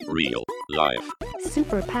Real life.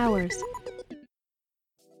 Superpowers.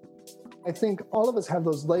 I think all of us have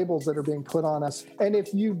those labels that are being put on us. And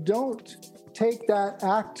if you don't take that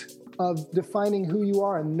act of defining who you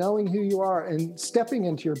are and knowing who you are and stepping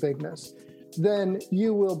into your bigness, then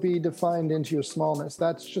you will be defined into your smallness.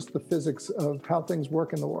 That's just the physics of how things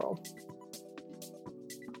work in the world.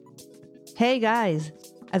 Hey guys!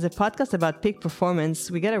 As a podcast about peak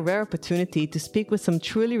performance, we get a rare opportunity to speak with some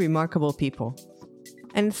truly remarkable people.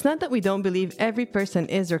 And it's not that we don't believe every person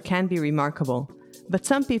is or can be remarkable, but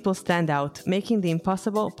some people stand out, making the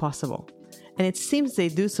impossible possible. And it seems they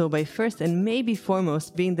do so by first and maybe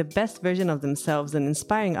foremost being the best version of themselves and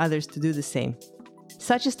inspiring others to do the same.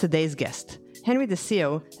 Such is today's guest. Henry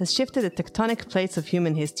DeCio has shifted the tectonic plates of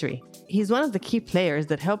human history. He's one of the key players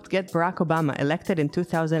that helped get Barack Obama elected in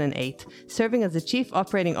 2008, serving as the chief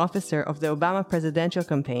operating officer of the Obama presidential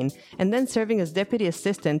campaign, and then serving as deputy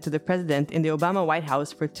assistant to the president in the Obama White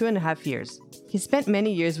House for 2.5 years. He spent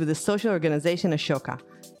many years with the social organization Ashoka.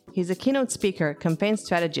 He's a keynote speaker, campaign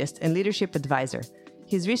strategist, and leadership advisor.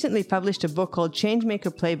 He's recently published a book called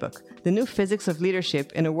Changemaker Playbook, The New Physics of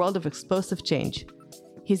Leadership in a World of Explosive Change.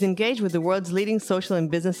 He's engaged with the world's leading social and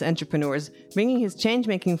business entrepreneurs, bringing his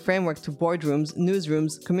change-making framework to boardrooms,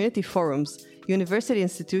 newsrooms, community forums, university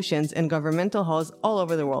institutions, and governmental halls all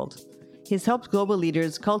over the world. He's helped global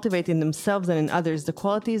leaders cultivate in themselves and in others the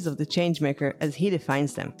qualities of the changemaker as he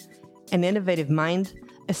defines them: an innovative mind,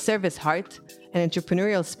 a service heart, an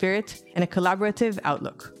entrepreneurial spirit, and a collaborative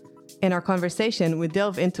outlook. In our conversation, we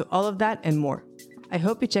delve into all of that and more. I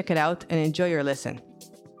hope you check it out and enjoy your listen.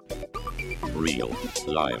 Real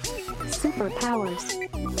life. Superpowers.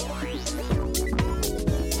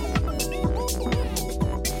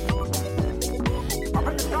 Up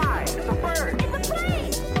in the sky, it's a bird. It's a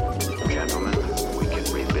plane. Gentlemen, we can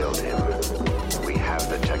rebuild him. We have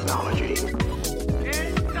the technology.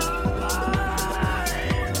 It's alive!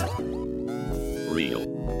 Real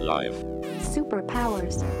life.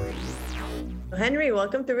 Superpowers. Henry,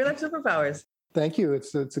 welcome to Real Life Superpowers. Thank you.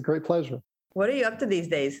 It's a great pleasure. What are you up to these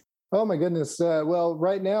days? Oh my goodness. Well,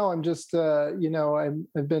 right now I'm just,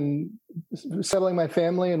 I've been settling my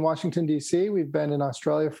family in Washington, D.C. We've been in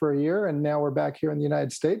Australia for a year, and now we're back here in the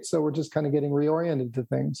United States. So we're just kind of getting reoriented to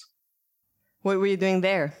things. What were you doing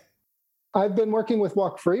there? I've been working with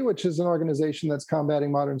Walk Free, which is an organization that's combating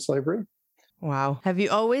modern slavery. Wow. Have you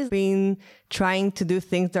always been trying to do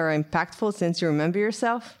things that are impactful since you remember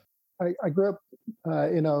yourself? I grew up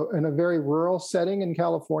in a very rural setting in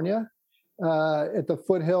California. At the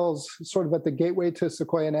foothills, sort of at the gateway to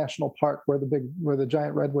Sequoia National Park, where the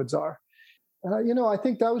giant redwoods are. I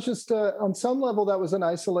think that was just on some level that was an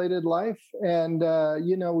isolated life, and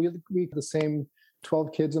we had the same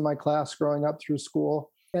 12 kids in my class growing up through school.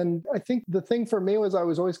 And I think the thing for me was I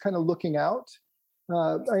was always kind of looking out.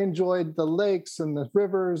 I enjoyed the lakes and the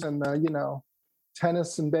rivers and the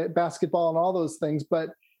tennis and basketball and all those things, but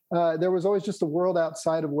there was always just a world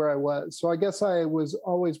outside of where I was. So I guess I was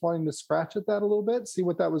always wanting to scratch at that a little bit, see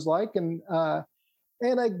what that was like. And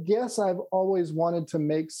I guess I've always wanted to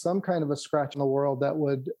make some kind of a scratch in the world that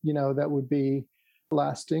would be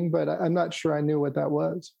lasting, but I'm not sure I knew what that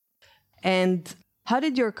was. And how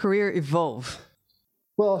did your career evolve?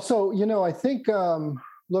 Well, so, I think,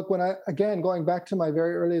 look, going back to my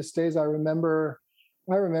very earliest days, I remember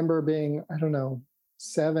being, I don't know,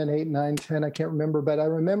 7, 8, 9, 10, I can't remember, but I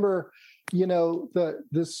remember, we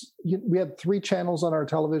had 3 channels on our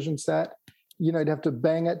television set. You'd have to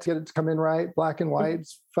bang it to get it to come in right, black and white,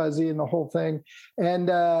 fuzzy, and the whole thing.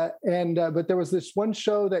 But there was this one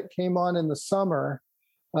show that came on in the summer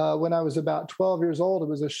when I was about 12 years old. It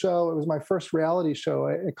was my first reality show.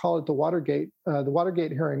 I call it the Watergate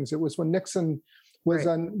hearings. It was when Nixon was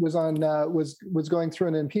going through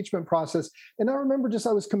an impeachment process. And I remember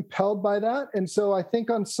I was compelled by that. And so I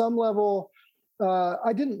think on some level,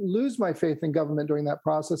 I didn't lose my faith in government during that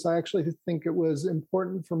process. I actually think it was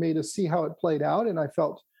important for me to see how it played out. And I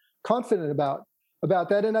felt confident about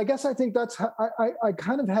that. And I guess I think that's how I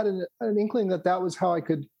kind of had an inkling that was how I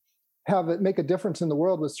could have it make a difference in the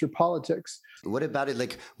world, was through politics. What about it?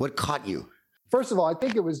 Like, what caught you? First of all, I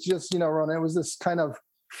think it was just, Ron, it was this kind of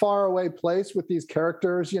far away place with these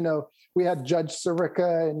characters. We had Judge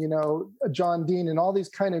Sirica and, John Dean and all these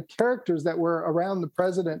kind of characters that were around the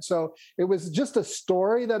president. So it was just a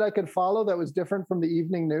story that I could follow that was different from the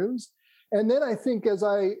evening news. And then I think as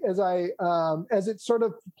it sort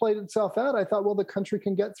of played itself out, I thought, well, the country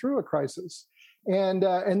can get through a crisis. And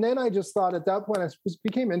then I just thought at that point, I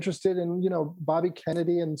became interested in, Bobby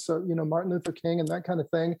Kennedy and so, Martin Luther King and that kind of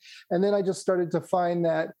thing. And then I just started to find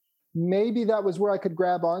that maybe that was where I could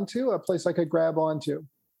grab onto, a place I could grab onto.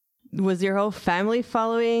 was your whole family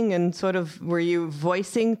following, and sort of were you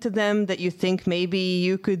voicing to them that you think maybe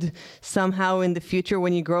you could somehow in the future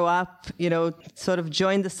when you grow up, sort of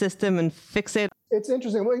join the system and fix it? It's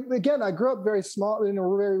interesting. Well, again, I grew up very small in a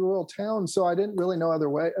very rural town, so I didn't really know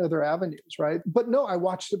other avenues, right? But no, I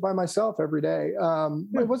watched it by myself every day.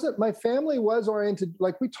 It wasn't. My family was oriented,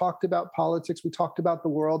 like we talked about politics, we talked about the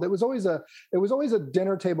world. It was always a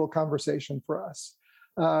dinner table conversation for us.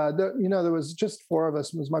 There was just four of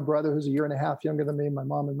us. It was my brother, who's a year and a half younger than me, my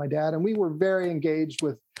mom and my dad, and we were very engaged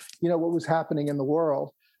with, what was happening in the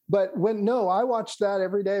world. But I watched that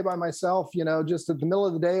every day by myself, just at the middle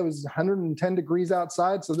of the day. It was 110 degrees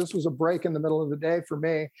outside. So this was a break in the middle of the day for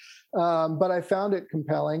me. But I found it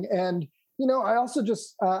compelling. And, I also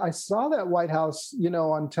just, I saw that White House,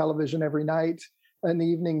 on television every night in the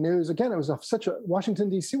evening news. Again, it was Washington,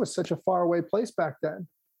 D.C. was such a faraway place back then.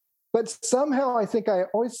 But somehow I think I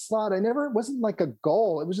always thought it wasn't like a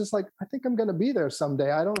goal. It was just like, I think I'm going to be there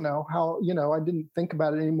someday. I don't know how, I didn't think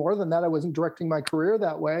about it any more than that. I wasn't directing my career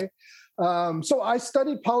that way. So I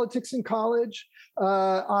studied politics in college.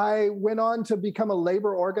 I went on to become a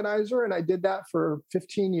labor organizer, and I did that for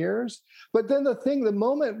 15 years. But then the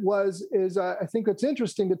moment is I think what's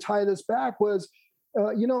interesting to tie this back was,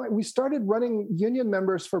 we started running union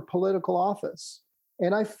members for political office.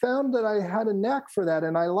 And I found that I had a knack for that,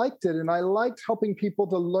 and I liked it. And I liked helping people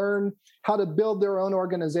to learn how to build their own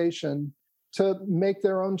organization to make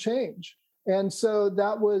their own change. And so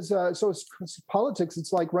that was, it's politics,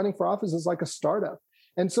 it's like running for office is like a startup.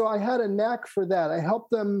 And so I had a knack for that. I helped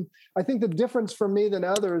them. I think the difference for me than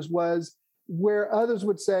others was where others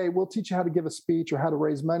would say, we'll teach you how to give a speech or how to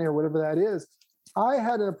raise money or whatever that is. I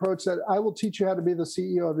had an approach that I will teach you how to be the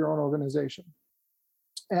CEO of your own organization.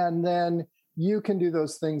 And then you can do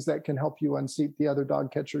those things that can help you unseat the other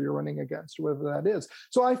dog catcher you're running against, or whatever that is.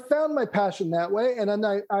 So I found my passion that way. And then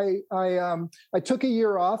I took a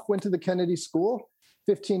year off, went to the Kennedy School,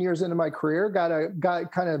 15 years into my career,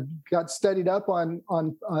 got studied up on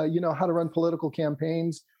how to run political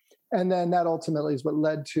campaigns. And then that ultimately is what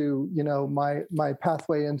led to, my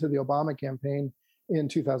pathway into the Obama campaign in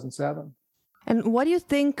 2007. And what do you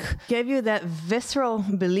think gave you that visceral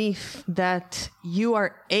belief that you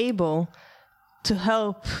are able to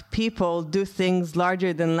help people do things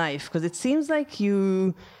larger than life? Because it seems like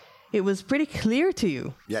it was pretty clear to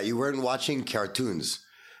you. Yeah, you weren't watching cartoons.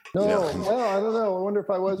 No, well, I don't know. I wonder if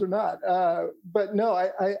I was or not. But no,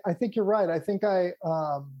 I think you're right. I think I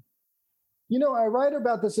write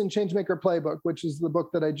about this in Changemaker Playbook, which is the book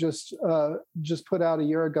that I just put out a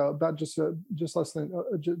year ago, about just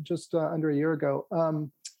under a year ago.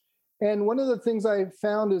 And one of the things I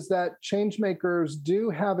found is that changemakers do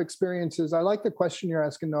have experiences. I like the question you're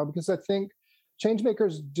asking, Noah, because I think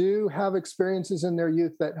changemakers do have experiences in their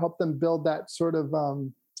youth that help them build that sort of,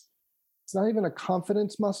 it's not even a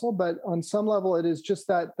confidence muscle, but on some level, it is just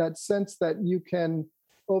that sense that you can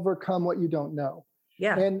overcome what you don't know.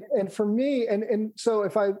 Yeah. And for me, and so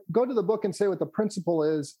if I go to the book and say what the principle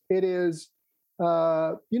is, it is,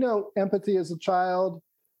 empathy as a child,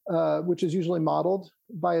 which is usually modeled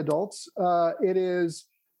by adults. It is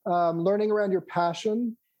learning around your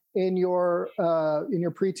passion in your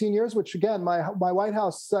preteen years, which again, my White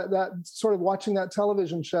House, that sort of watching that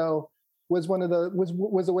television show was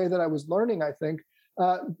was a way that I was learning, I think.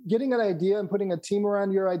 Getting an idea and putting a team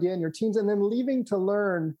around your idea in your teens, and then leaving to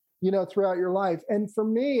learn, throughout your life. And for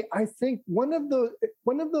me, I think one of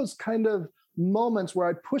those kind of moments where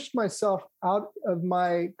I pushed myself out of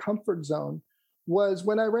my comfort zone was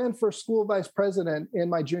when I ran for school vice president in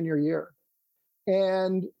my junior year.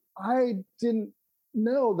 And I didn't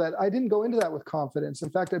know that. I didn't go into that with confidence. In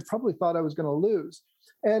fact, I probably thought I was going to lose.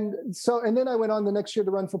 And then I went on the next year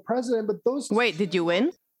to run for president. But Wait, did you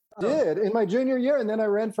win? I did in my junior year. And then I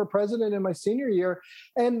ran for president in my senior year.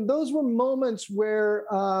 And those were moments where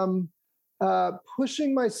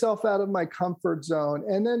pushing myself out of my comfort zone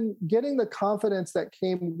and then getting the confidence that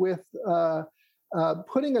came with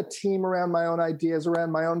putting a team around my own ideas,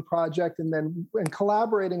 around my own project, and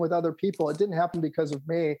collaborating with other people. It didn't happen because of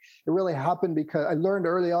me. It really happened because I learned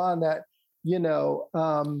early on that,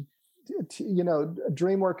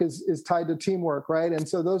 dream work is tied to teamwork, right? And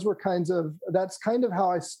so that's kind of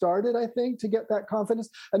how I started, I think, to get that confidence.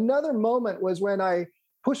 Another moment was when I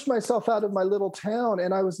pushed myself out of my little town,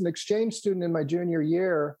 and I was an exchange student in my junior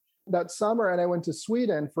year that summer, and I went to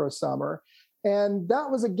Sweden for a summer. And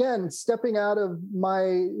that was, again, stepping out of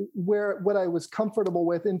what I was comfortable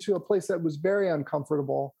with into a place that was very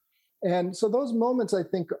uncomfortable. And so those moments, I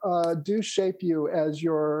think, do shape you as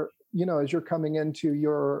you're coming into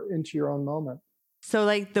your own moment. So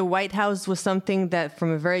like the White House was something that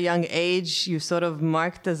from a very young age you sort of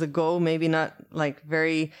marked as a goal, maybe not like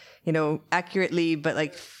very, accurately, but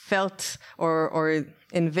like felt or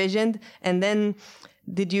envisioned. And then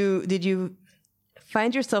did you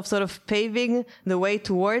find yourself sort of paving the way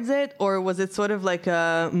towards it, or was it sort of like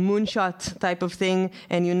a moonshot type of thing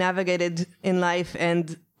and you navigated in life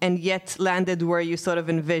and yet landed where you sort of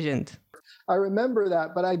envisioned? I remember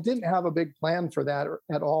that, but I didn't have a big plan for that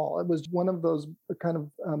at all. It was one of those kind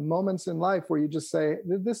of moments in life where you just say,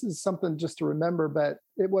 this is something just to remember, but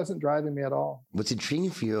it wasn't driving me at all. What's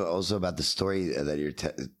intriguing for you also about the story that you're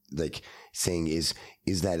saying is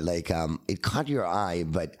that like it caught your eye,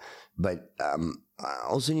 but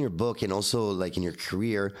also in your book and also like in your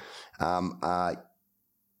career,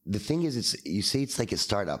 the thing is, you say it's like a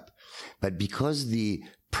startup, but because the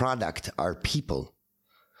product are people,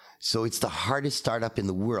 so it's the hardest startup in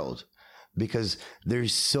the world because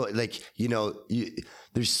there's so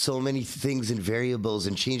there's so many things and variables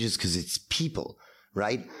and changes because it's people,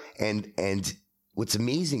 right? And what's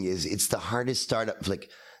amazing is it's the hardest startup.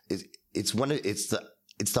 Like it's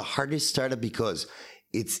the hardest startup because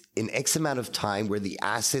it's an X amount of time where the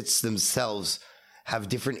assets themselves have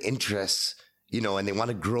different interests, and they want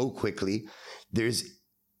to grow quickly. There's,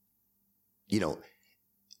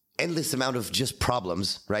 endless amount of just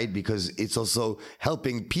problems, right? Because it's also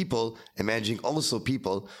helping people and managing also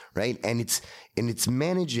people, right? And it's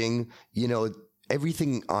managing,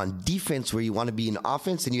 everything on defense where you want to be in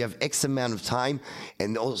offense and you have X amount of time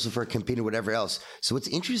and also for a campaign or whatever else. So what's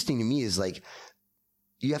interesting to me is like,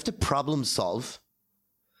 you have to problem solve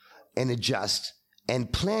and adjust.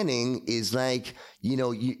 And planning is like,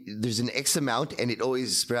 there's an X amount and it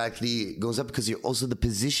always sporadically goes up because the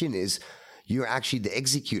position is you're actually the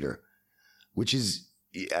executor, which is,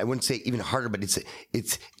 I wouldn't say even harder, but it's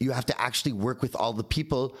you have to actually work with all the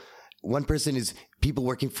people. One person is people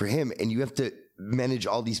working for him and you have to manage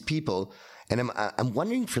all these people. And I'm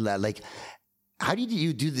wondering for that, like, how did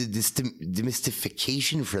you do the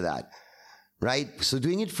demystification for that? Right? So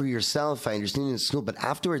doing it for yourself, I understand in school, but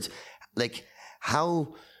afterwards, like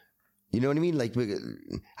how, you know what I mean? Like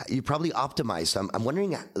you probably optimized. So I'm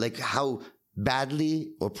wondering like how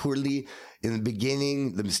badly or poorly in the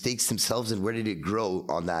beginning, the mistakes themselves, and where did it grow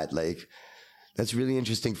on that? Like, that's really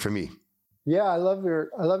interesting for me. Yeah, I love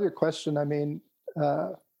your question. I mean,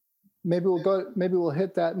 maybe we'll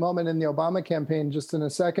hit that moment in the Obama campaign just in a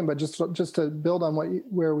second, but just to build on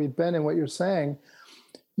where we've been and what you're saying,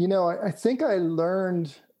 I think I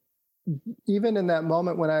learned even in that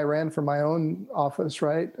moment when I ran for my own office,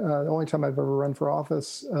 right? The only time I've ever run for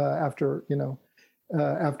office after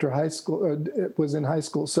high school, it was in high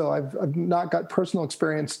school. So I've not got personal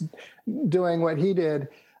experience doing what he did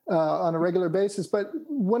on a regular basis. But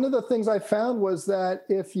one of the things I found was that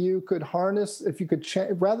if you could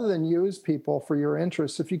rather than use people for your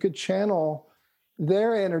interests, if you could channel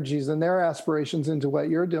their energies and their aspirations into what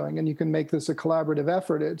you're doing, and you can make this a collaborative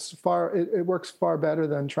effort, it works far better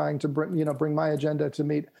than trying to bring my agenda to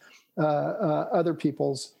meet other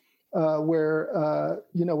people's. Where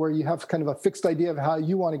you have kind of a fixed idea of how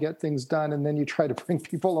you want to get things done, and then you try to bring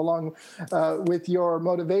people along with your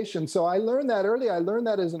motivation. So I learned that early. I learned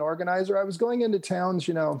that as an organizer. I was going into towns,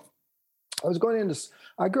 I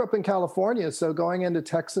grew up in California, so going into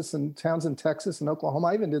Texas and towns in Texas and Oklahoma,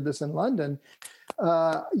 I even did this in London.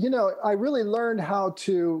 I really learned how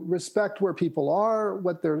to respect where people are,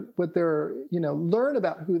 what they're, learn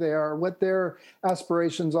about who they are, what their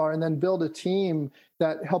aspirations are, and then build a team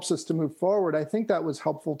that helps us to move forward. I think that was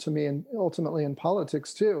helpful to me and ultimately in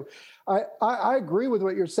politics too. I agree with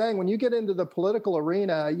what you're saying. When you get into the political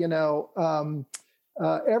arena,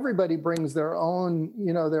 everybody brings their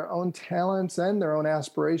own talents and their own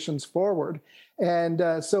aspirations forward. And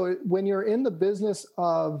so when you're in the business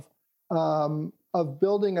of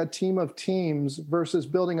building a team of teams versus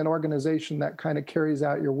building an organization that kind of carries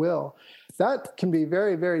out your will, that can be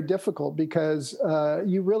very, very difficult because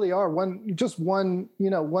you really are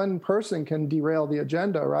one person can derail the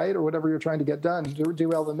agenda, right? Or whatever you're trying to get done,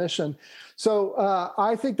 derail the mission. So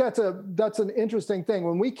I think that's an interesting thing.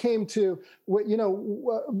 When we came to,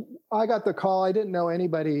 I got the call. I didn't know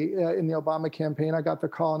anybody in the Obama campaign. I got the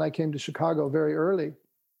call and I came to Chicago very early.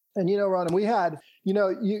 And, Ronan, we had,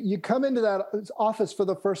 you come into that office for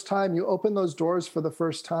the first time, you open those doors for the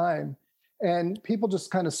first time, and people just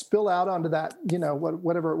kind of spill out onto that,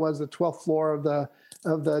 whatever it was, the 12th floor of the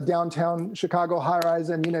downtown Chicago high rise.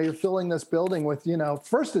 And, you're filling this building with,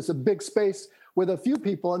 first it's a big space with a few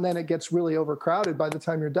people, and then it gets really overcrowded by the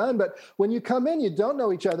time you're done. But when you come in, you don't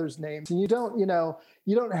know each other's names, and you don't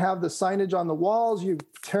have the signage on the walls. You're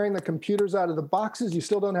tearing the computers out of the boxes. You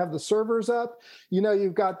still don't have the servers up.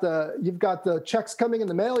 You've got the checks coming in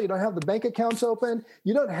the mail. You don't have the bank accounts open.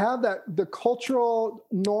 You don't have the cultural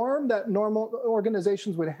norm that normal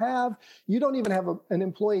organizations would have. You don't even have an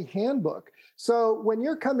employee handbook. So when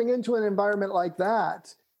you're coming into an environment like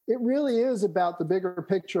that, it really is about the bigger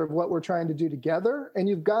picture of what we're trying to do together. And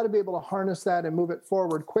you've got to be able to harness that and move it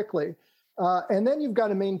forward quickly. And then you've got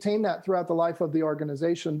to maintain that throughout the life of the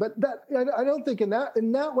organization. But I don't think in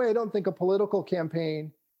that way, I don't think a political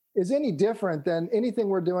campaign is any different than anything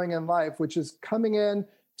we're doing in life, which is coming in,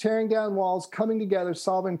 tearing down walls, coming together,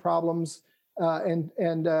 solving problems,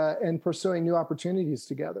 and pursuing new opportunities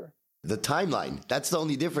together. The timeline, that's the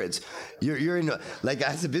only difference. You're in, like,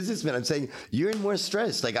 as a businessman, I'm saying you're in more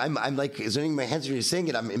stress. Like I'm like zoning my hands when you're saying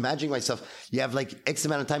it. I'm imagining myself, you have like X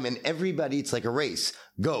amount of time and everybody, it's like a race.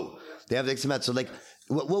 Go. They have X amount. So like,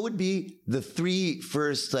 what would be the 3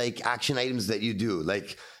 first like action items that you do?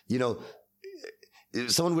 Like, if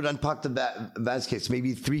someone would unpack the Baz case,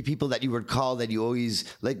 maybe 3 people that you would call that you always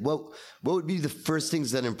like, what would be the first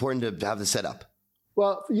things that are important to have the setup?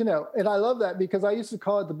 Well, and I love that because I used to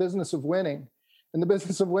call it the business of winning. And the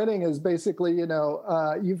business of winning is basically,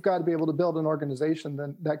 you've got to be able to build an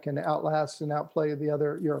organization that can outlast and outplay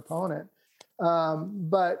your opponent.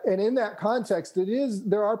 And in that context,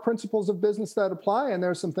 there are principles of business that apply, and there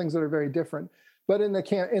are some things that are very different. But in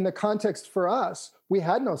the context for us, we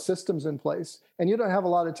had no systems in place, and you don't have a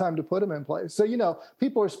lot of time to put them in place. So,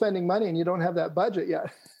 people are spending money and you don't have that budget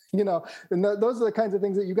yet. And those are the kinds of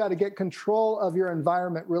things that you got to get control of your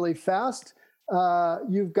environment really fast.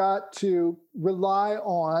 You've got to rely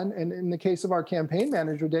on, and in the case of our campaign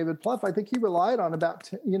manager, David Plouffe, I think he relied on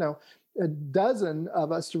about, a dozen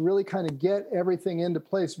of us to really kind of get everything into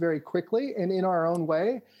place very quickly and in our own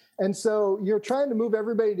way. And so you're trying to move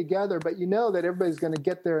everybody together, but you know that everybody's going to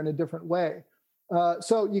get there in a different way.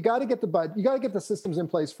 So you got to get you got to get the systems in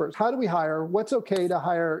place first. How do we hire? What's okay to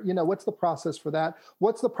hire? What's the process for that?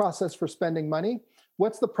 What's the process for spending money?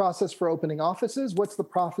 What's the process for opening offices? What's the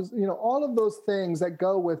process? All of those things that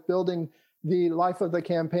go with building the life of the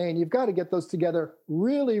campaign, you've got to get those together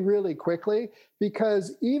really, really quickly,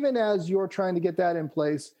 because even as you're trying to get that in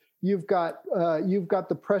place, you've got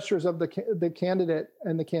the pressures of the candidate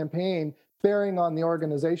and the campaign bearing on the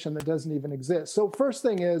organization that doesn't even exist. So first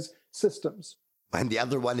thing is systems. And the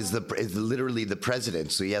other one is literally the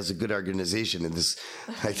president. So he has a good organization in this,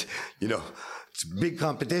 it's big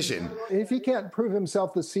competition. If he can't prove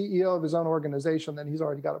himself the CEO of his own organization, then he's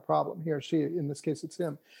already got a problem. He or she, in this case, it's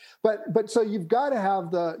him. But so you've got to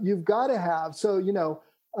have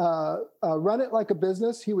run it like a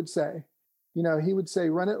business, he would say. He would say,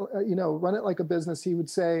 run it like a business. He would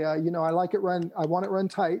say, I want it run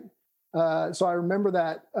tight. So I remember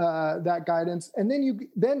that guidance. And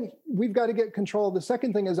then we've got to get control. The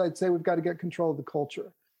second thing is, I'd say we've got to get control of the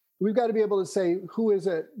culture. We've got to be able to say, who is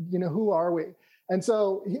it? Who are we? And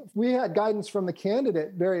so we had guidance from the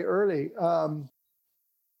candidate very early.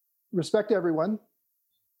 Respect everyone.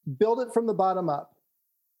 Build it from the bottom up.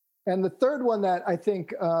 And the third one that I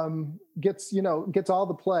think gets all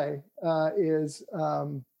the play is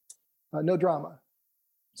no drama.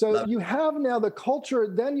 So you have now the culture.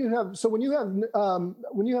 Then you have when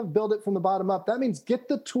you have build it from the bottom up, that means get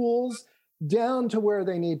the tools down to where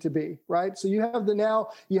they need to be, right? So you have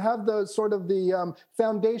the sort of the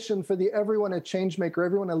foundation for the everyone a change maker,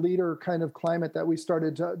 everyone a leader kind of climate that we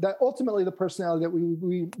started to, that ultimately the personality that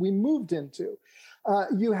we moved into.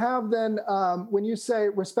 You have then when you say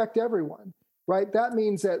respect everyone, right? That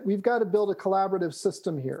means that we've got to build a collaborative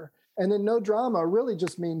system here. And then no drama really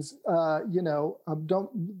just means,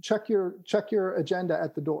 don't check your agenda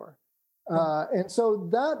at the door. And so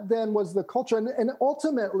that then was the culture. And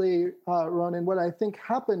ultimately, Ronan, what I think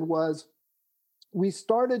happened was we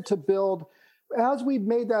started to build, as we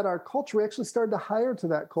made that our culture, we actually started to hire to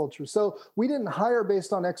that culture. So we didn't hire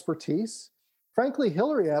based on expertise. Frankly,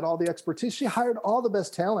 Hillary had all the expertise. She hired all the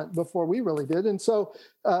best talent before we really did. And so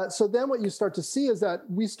then what you start to see is that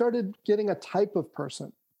we started getting a type of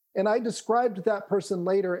person. And I described that person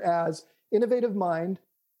later as innovative mind,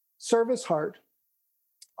 service heart,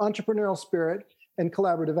 entrepreneurial spirit, and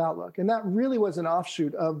collaborative outlook. And that really was an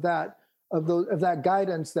offshoot of that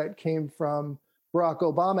guidance that came from Barack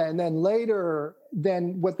Obama. And then later,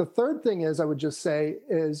 what the third thing is, I would just say,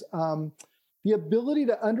 is the ability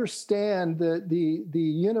to understand the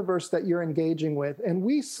universe that you're engaging with. And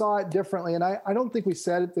we saw it differently. And I don't think we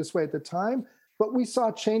said it this way at the time, but we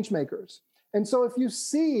saw change makers. And so if you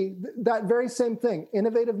see that very same thing,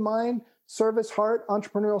 innovative mind, service heart,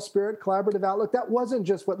 entrepreneurial spirit, collaborative outlook. That wasn't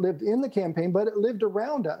just what lived in the campaign, but it lived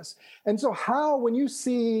around us. And so when you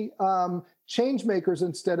see change makers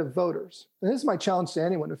instead of voters, and this is my challenge to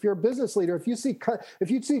anyone, if you're a business leader, if you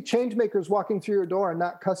see change makers walking through your door and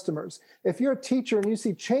not customers, if you're a teacher and you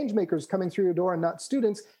see change makers coming through your door and not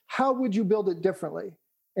students, how would you build it differently?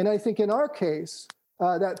 And I think in our case,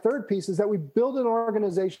 that third piece is that we build an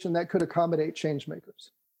organization that could accommodate change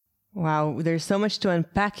makers. Wow, there's so much to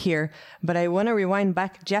unpack here, but I want to rewind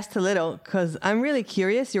back just a little because I'm really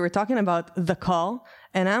curious. You were talking about the call,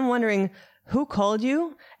 and I'm wondering who called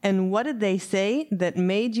you and what did they say that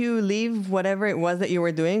made you leave whatever it was that you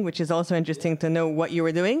were doing, which is also interesting to know what you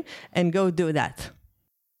were doing, and go do that.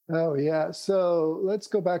 Oh, yeah. So let's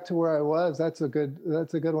go back to where I was. That's a good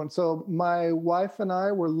one. So my wife and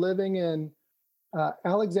I were living in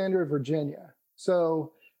Alexandria, Virginia.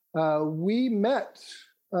 So we met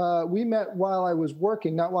while I was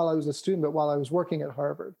working, not while I was a student, but while I was working at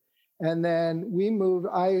Harvard. And then we moved.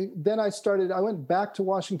 I went back to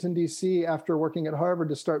Washington, D.C. after working at Harvard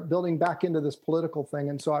to start building back into this political thing.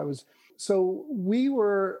 And so we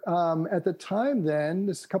were, at the time then,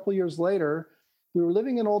 this a couple of years later, we were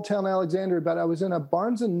living in Old Town Alexandria, but I was in a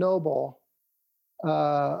Barnes & Noble,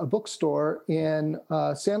 a bookstore in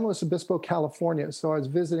San Luis Obispo, California. So I was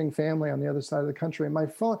visiting family on the other side of the country. And my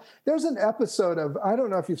phone, there's an episode of, I don't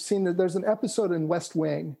know if you've seen it, there's an episode in West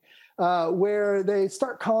Wing where they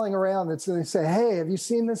start calling around and they say, hey, have you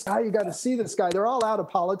seen this guy? You got to see this guy. They're all out of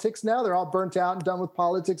politics now. They're all burnt out and done with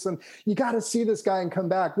politics. And you got to see this guy and come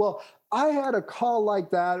back. Well, I had a call like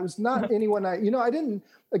that. It was not anyone I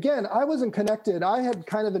wasn't connected. I had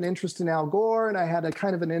kind of an interest in Al Gore, and I had a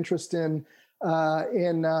kind of an interest in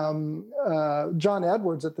John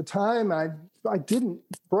Edwards at the time.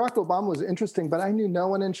 Barack Obama was interesting, but I knew no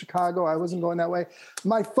one in Chicago. I wasn't going that way.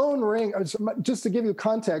 My phone rang, just to give you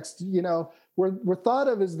context, we're thought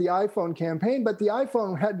of as the iPhone campaign, but the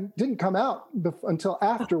iPhone didn't come out until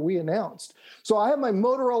after we announced. So I have my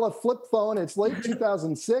Motorola flip phone. It's late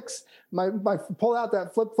 2006. I pull out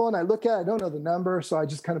that flip phone. I look at it. I don't know the number, so I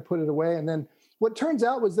just kind of put it away. And then what turns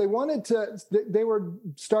out was they were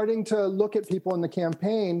starting to look at people in the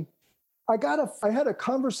campaign. I had a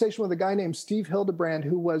conversation with a guy named Steve Hildebrand,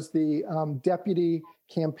 who was the deputy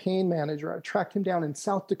campaign manager. I tracked him down in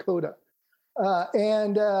South Dakota.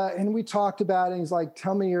 And we talked about it. And he's like,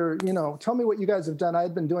 tell me what you guys have done. I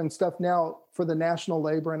had been doing stuff now for the National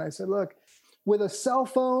Labor. And I said, look, with a cell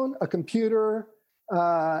phone, a computer,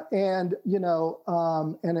 and a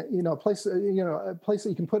place that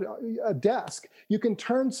you can put a desk, you can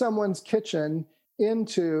turn someone's kitchen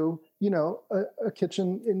into a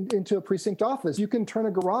kitchen into a precinct office. You can turn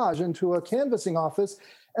a garage into a canvassing office.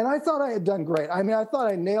 And I thought I had done great. I mean, I thought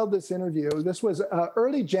I nailed this interview. This was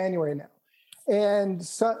early January now. And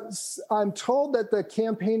so I'm told that the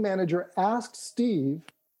campaign manager asked Steve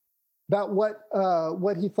about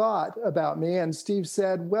what he thought about me. And Steve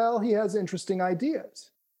said, well, he has interesting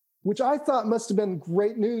ideas, which I thought must have been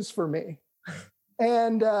great news for me.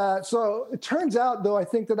 And so it turns out, though, I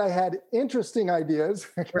think that I had interesting ideas,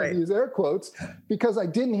 I can use air quotes, because I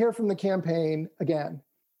didn't hear from the campaign again.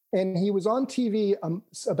 And he was on TV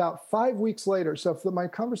about 5 weeks later. So my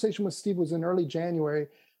conversation with Steve was in early January.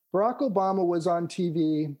 Barack Obama was on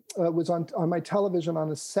TV, was on my television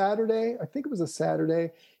on a Saturday, I think it was a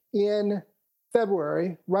Saturday, in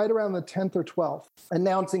February, right around the 10th or 12th,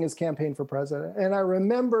 announcing his campaign for president. And I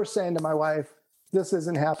remember saying to my wife, this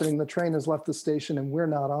isn't happening. The train has left the station and we're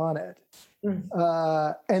not on it.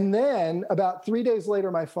 And then about 3 days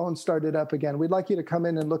later, my phone started up again. We'd like you to come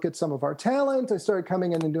in and look at some of our talent. I started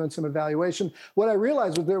coming in and doing some evaluation. What I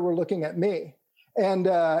realized was they were looking at me.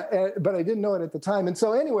 But I didn't know it at the time. And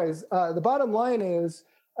so anyways, the bottom line is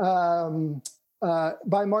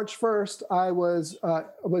by March 1st, I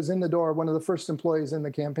was in the door, one of the first employees in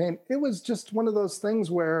the campaign. It was just one of those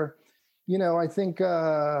things where, I think,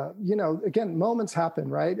 again, moments happen,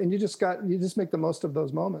 right? And you just make the most of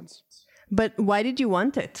those moments. But why did you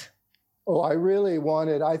want it? Oh,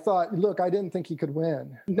 I thought, look, I didn't think he could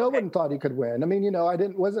win. No one thought he could win. I mean,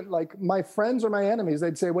 wasn't like my friends or my enemies.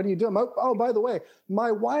 They'd say, what are you doing? Oh, by the way,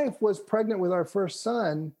 my wife was pregnant with our first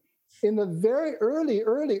son in the very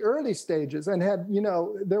early stages and had,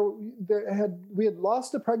 we had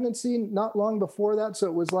lost a pregnancy not long before that. So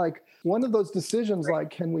it was like one of those decisions,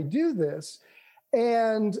 like, can we do this?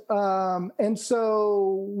 And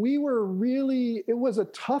so we were it was a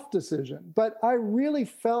tough decision, but I really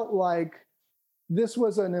felt like this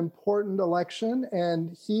was an important election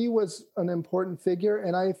and he was an important figure.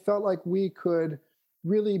 And I felt like we could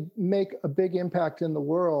really make a big impact in the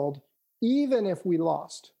world, even if we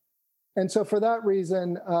lost. And so for that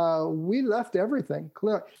reason, we left everything.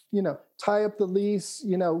 Tie up the lease,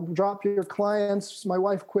 drop your clients. My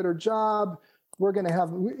wife quit her job. We're going to have,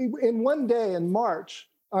 in one day in March,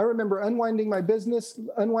 I remember unwinding my business,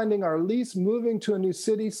 unwinding our lease, moving to a new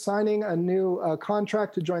city, signing a new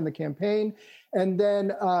contract to join the campaign, and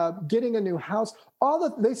then getting a new house.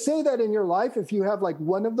 They say that in your life, if you have like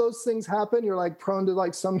one of those things happen, you're like prone to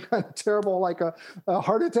like some kind of terrible, like a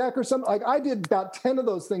heart attack or something. Like I did about 10 of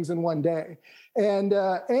those things in one day. And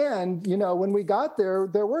when we got there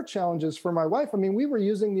were challenges for my wife. I mean, we were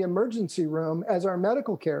using the emergency room as our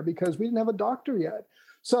medical care because we didn't have a doctor yet.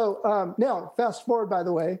 So now, fast forward, by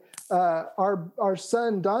the way, our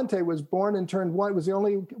son Dante was born and turned one. Was the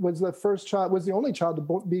only child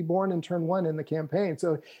to be born and turn one in the campaign.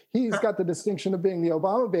 So he's got the distinction of being the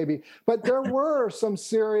Obama baby. But there were some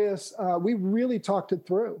serious. We really talked it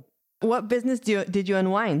through. What business did you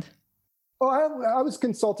unwind? Oh, I was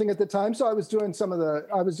consulting at the time, so I was doing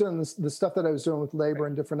the stuff that I was doing with labor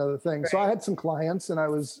and different other things. Right. So I had some clients, and I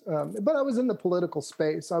was, but I was in the political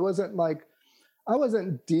space. I wasn't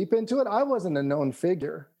deep into it. I wasn't a known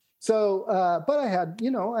figure. So, but I had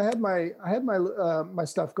my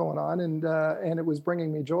stuff going on, and it was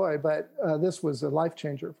bringing me joy. But this was a life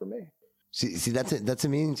changer for me. See, that's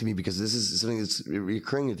amazing to me, because this is something that's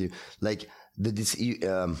recurring with you. Like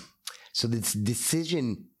so this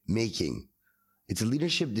decision making, it's a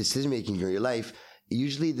leadership decision making in your life.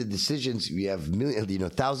 Usually, the decisions, we have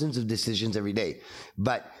thousands of decisions every day,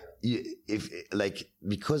 but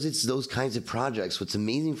because it's those kinds of projects, what's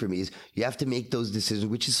amazing for me is you have to make those decisions,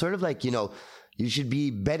 which is sort of like, you should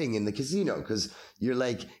be betting in the casino, because you're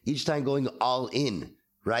like each time going all in,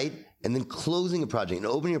 right? And then closing a project and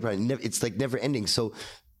opening a project. It's like never ending. So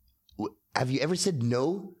have you ever said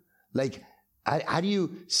no? Like, how do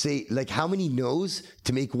you say, like, how many no's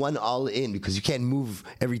to make one all in? Because you can't move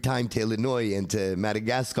every time to Illinois and to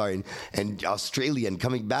Madagascar and Australia and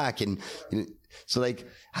coming back. And so, like,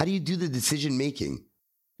 how do you do the decision making?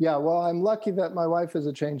 Yeah, well, I'm lucky that my wife is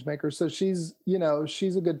a change maker. So she's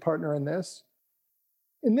a good partner in this.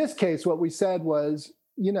 In this case, what we said was,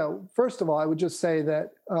 first of all, I would just say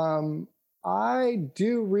that I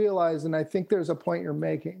do realize, and I think there's a point you're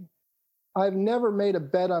making, I've never made a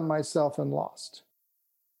bet on myself and lost.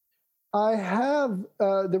 I have,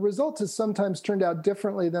 the results has sometimes turned out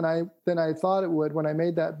differently than I thought it would when I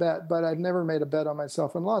made that bet, but I've never made a bet on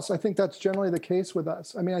myself and lost. I think that's generally the case with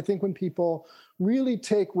us. I mean, I think when people really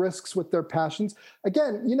take risks with their passions,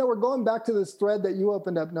 again, we're going back to this thread that you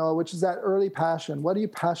opened up, Noah, which is that early passion. What are you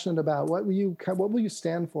passionate about? What will you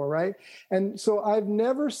stand for, right? And so I've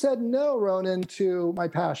never said no, Ronan, to my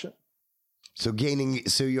passion. So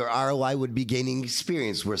your ROI would be gaining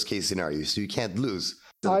experience, worst case scenario, so you can't lose.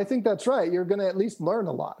 I think that's right. You're going to at least learn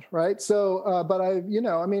a lot, right? So, but it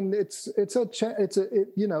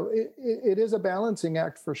is a balancing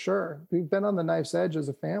act for sure. We've been on the knife's edge as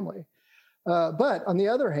a family. But on the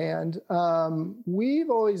other hand,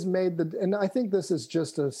 we've always made and I think this is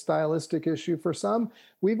just a stylistic issue for some,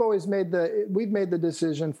 we've made the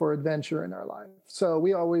decision for adventure in our life. So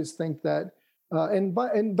we always think that,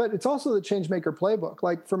 but it's also the Changemaker playbook.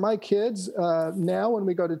 Like for my kids, now when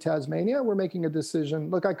we go to Tasmania, we're making a decision.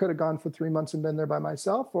 Look, I could have gone for 3 months and been there by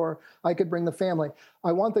myself, or I could bring the family.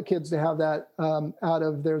 I want the kids to have that out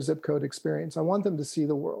of their zip code experience. I want them to see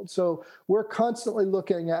the world. So we're constantly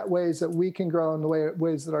looking at ways that we can grow and the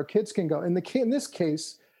ways that our kids can go. In this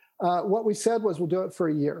case, what we said was we'll do it for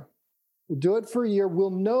a year. We'll do it for a year.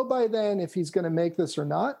 We'll know by then if he's going to make this or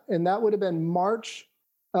not. And that would have been March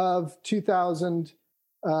of 2008,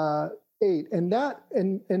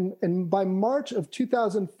 and by March of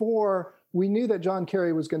 2004, we knew that John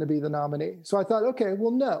Kerry was going to be the nominee. So I thought, okay,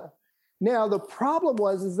 well, no. Now the problem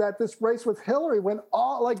is that this race with Hillary went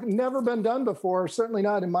all like never been done before, certainly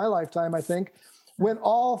not in my lifetime. I think went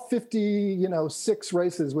all 56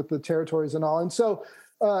 races with the territories and all, and so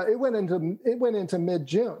it went into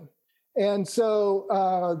mid-June. And so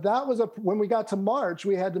that was when we got to March,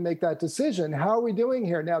 we had to make that decision. How are we doing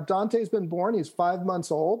here? Now, Dante's been born. He's 5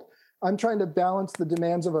 months old. I'm trying to balance the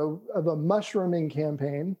demands of a mushrooming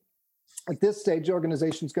campaign. At this stage, the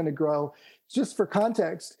organization is going to grow. Just for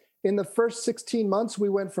context, in the first 16 months, we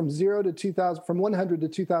went from 100 to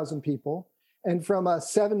 2,000 people, and from a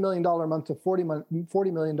 $7 million a month to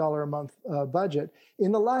 $40 million a month budget.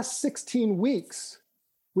 In the last 16 weeks,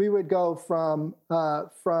 we would go from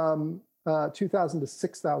 2,000 to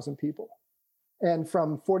 6,000 people, and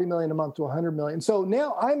from 40 million a month to 100 million. So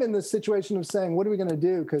now I'm in this situation of saying, what are we going to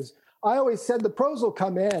do? Because I always said the pros will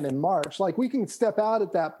come in March. Like we can step out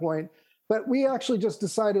at that point, But we actually just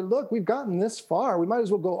decided, look, we've gotten this far. We might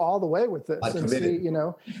as well go all the way with this and see, you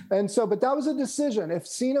know. And so, but that was a decision. If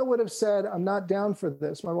Sina would have said, I'm not down for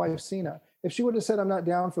this, my wife Sina, if she would have said, I'm not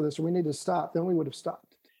down for this, or we need to stop, then we would have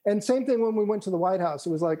stopped. And same thing when we went to the White House.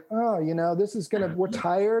 It was like, oh, you know, this is going to, we're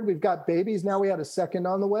tired. We've got babies. Now we had a second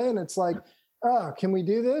on the way. And it's like, oh, can we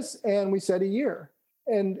do this? And we said a year.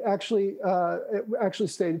 And actually, it actually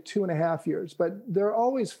stayed 2.5 years. But they're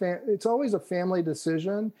always, it's always a family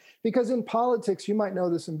decision. Because in politics, you might know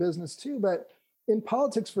this in business too, but in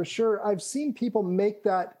politics for sure, I've seen people make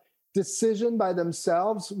that decision by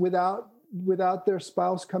themselves without their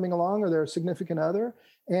spouse coming along or their significant other.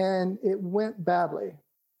 And it went badly.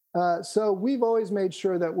 So we've always made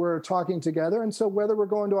sure that we're talking together. And so whether we're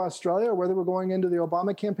going to Australia or whether we're going into the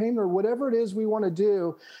Obama campaign or whatever it is we want to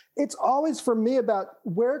do, it's always for me about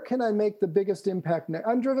where can I make the biggest impact.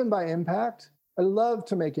 I'm driven by impact. I love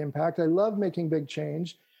to make impact. I love making big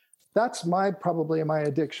change. That's probably my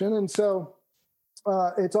addiction. And so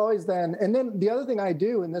it's always then. And then the other thing I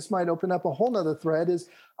do, and this might open up a whole nother thread, is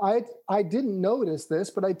I didn't notice this,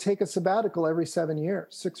 but I take a sabbatical every 7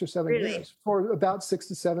 years, 6 or 7 years, for about 6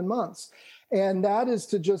 to 7 months. And that is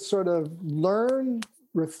to just sort of learn,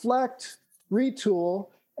 reflect, retool,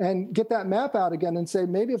 and get that map out again and say,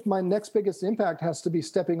 maybe if my next biggest impact has to be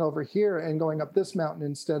stepping over here and going up this mountain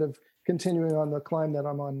instead of continuing on the climb that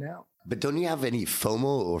I'm on now. But don't you have any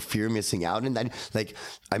FOMO or fear of missing out in that? Like,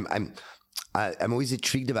 I'm always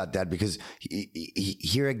intrigued about that because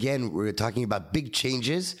here again, we're talking about big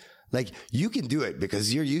changes. Like you can do it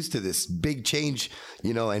because you're used to this big change,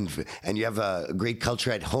 you know, and you have a great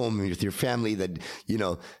culture at home with your family that, you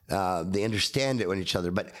know, they understand it on each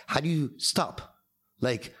other. But how do you stop?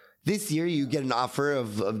 Like this year you get an offer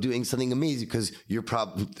of doing something amazing because you're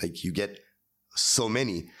probably like, you get so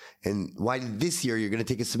many. And why this year you're going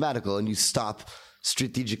to take a sabbatical and you stop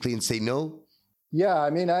strategically and say no? Yeah, I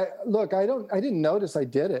mean, I didn't notice I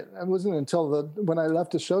did it. It wasn't until when I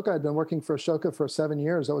left Ashoka. I'd been working for Ashoka for 7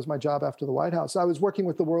 years. That was my job after the White House. I was working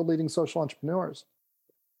with the world leading social entrepreneurs,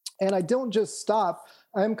 and I don't just stop.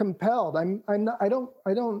 I am compelled. I am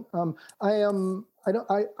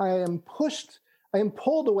pushed. I am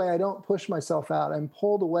pulled away. I don't push myself out. I'm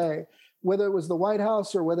pulled away, whether it was the White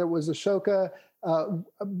House or whether it was Ashoka.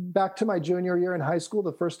 Back to my junior year in high school,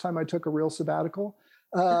 the first time I took a real sabbatical.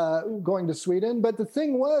 Going to Sweden. But the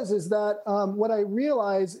thing is that what I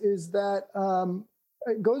realized is that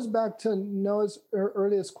it goes back to Noah's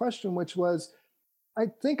earliest question, which was, I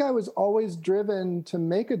think I was always driven to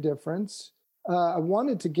make a difference. I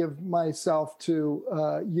wanted to give myself to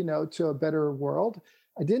a better world.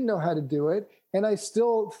 I didn't know how to do it. And I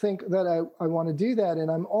still think that I want to do that. And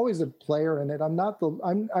I'm always a player in it. I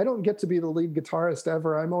don't get to be the lead guitarist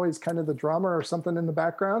ever. I'm always kind of the drummer or something in the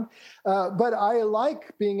background. But I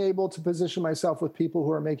like being able to position myself with people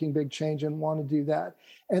who are making big change and want to do that.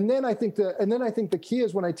 And then I think the key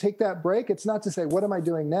is when I take that break, it's not to say, what am I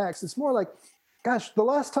doing next? It's more like, gosh, the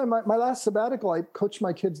last time, my last sabbatical, I coached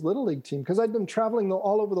my kids' Little League team because I'd been traveling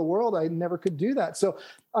all over the world. I never could do that. So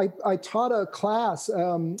I taught a class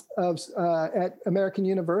at American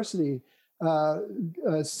University,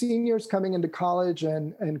 seniors coming into college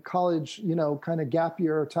and college, you know, kind of gap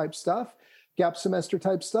year type stuff, gap semester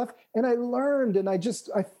type stuff. And I learned, and I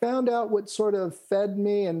found out what sort of fed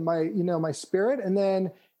me and my spirit. And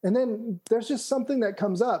then there's just something that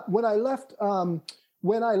comes up. When I left Ashoka,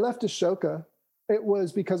 it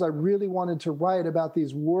was because I really wanted to write about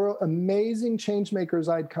these amazing change makers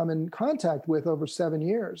I'd come in contact with over 7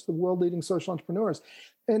 years, the world leading social entrepreneurs.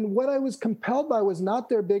 And what I was compelled by was not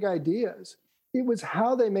their big ideas. It was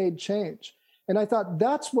how they made change. And I thought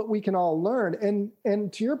that's what we can all learn.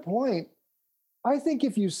 And to your point, I think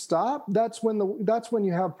if you stop, that's when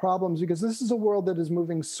you have problems, because this is a world that is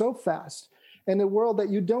moving so fast. And a world that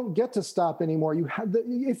you don't get to stop anymore.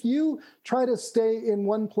 If you try to stay in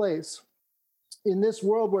one place in this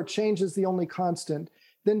world where change is the only constant,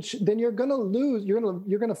 then you're going to lose. You're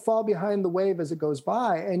going to fall behind the wave as it goes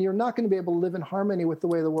by, and you're not going to be able to live in harmony with the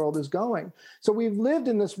way the world is going. So we've lived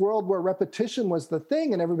in this world where repetition was the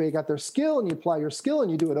thing, and everybody got their skill, and you apply your skill, and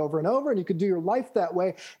you do it over and over, and you could do your life that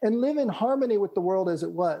way and live in harmony with the world as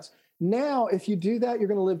it was. Now, if you do that, you're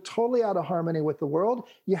going to live totally out of harmony with the world.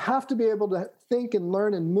 You have to be able to think and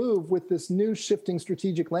learn and move with this new shifting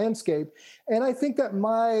strategic landscape. And I think that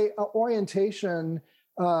my orientation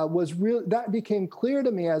that became clear to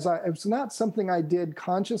me it's not something I did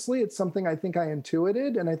consciously. It's something I think I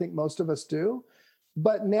intuited, and I think most of us do.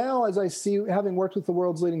 But now, as I see, having worked with the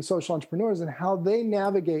world's leading social entrepreneurs and how they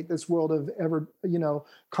navigate this world of ever,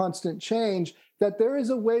 constant change, that there is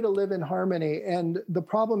a way to live in harmony. And the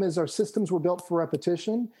problem is our systems were built for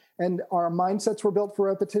repetition and our mindsets were built for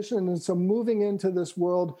repetition. And so moving into this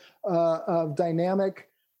world of dynamic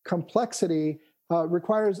complexity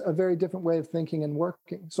requires a very different way of thinking and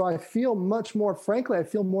working. So I feel much more, frankly, I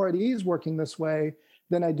feel more at ease working this way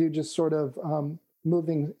than I do just sort of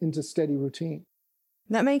moving into steady routine.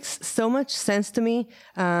 That makes so much sense to me.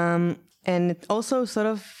 And it also sort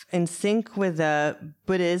of in sync with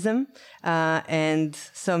Buddhism and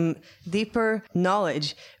some deeper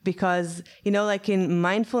knowledge, because, you know, like in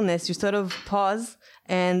mindfulness, you sort of pause,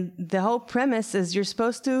 and the whole premise is you're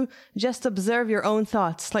supposed to just observe your own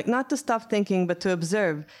thoughts, like not to stop thinking, but to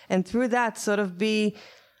observe. And through that, sort of be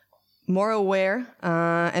more aware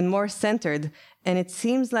and more centered. And it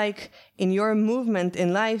seems like in your movement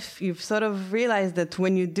in life, you've sort of realized that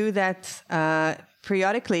when you do that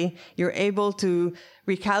periodically, you're able to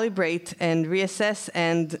recalibrate and reassess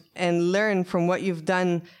and learn from what you've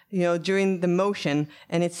done, you know, during the motion.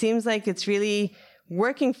 And it seems like it's really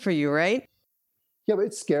working for you, right? Yeah, but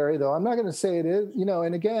it's scary though. I'm not going to say it is, you know,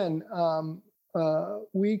 and again,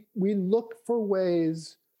 we look for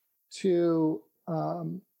ways to,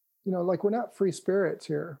 you know, like we're not free spirits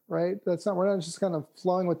here, right? We're not just kind of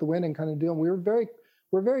flowing with the wind and kind of doing,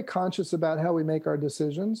 we're very conscious about how we make our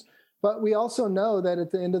decisions. But we also know that at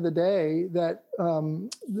the end of the day that,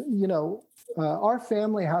 you know, our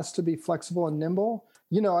family has to be flexible and nimble.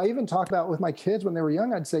 You know, I even talk about with my kids when they were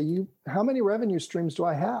young, I'd say, how many revenue streams do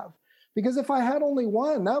I have? Because if I had only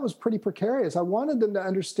one, that was pretty precarious. I wanted them to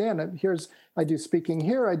understand that I do speaking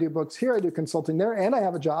here, I do books here, I do consulting there, and I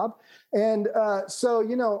have a job. And so,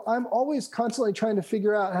 you know, I'm always constantly trying to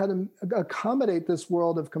figure out how to accommodate this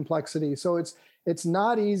world of complexity. So it's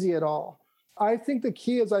not easy at all. I think the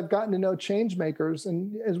key is I've gotten to know change makers,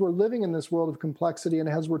 and as we're living in this world of complexity and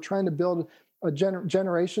as we're trying to build a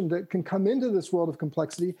generation that can come into this world of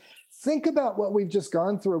complexity, think about what we've just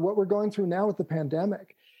gone through, what we're going through now with the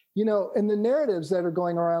pandemic, you know, and the narratives that are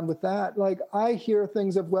going around with that. Like I hear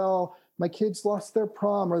things of, well, my kids lost their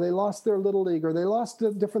prom, or they lost their little league, or they lost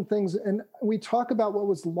different things. And we talk about what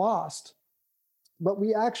was lost, but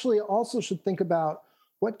we actually also should think about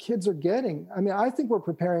what kids are getting. I mean, I think we're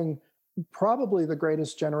preparing probably the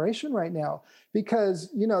greatest generation right now, because,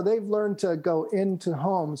 you know, they've learned to go into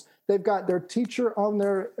homes. They've got their teacher on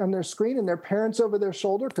their screen and their parents over their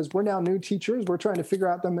shoulder, because we're now new teachers. We're trying to figure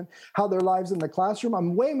out how their lives in the classroom.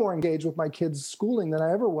 I'm way more engaged with my kids' schooling than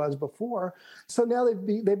I ever was before. So now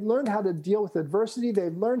they've learned how to deal with adversity.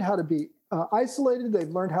 They've learned how to be isolated. They've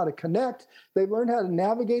learned how to connect. They've learned how to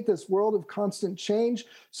navigate this world of constant change.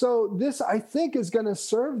 So this, I think, is going to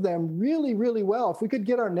serve them really, really well. If we could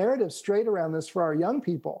get our narrative straight around this for our young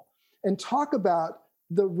people and talk about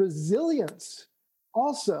the resilience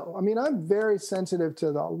also. I mean, I'm very sensitive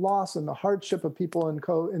to the loss and the hardship of people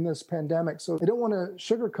in this pandemic. So I don't want to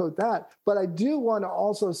sugarcoat that. But I do want to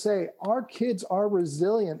also say our kids are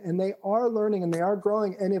resilient and they are learning and they are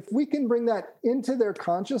growing. And if we can bring that into their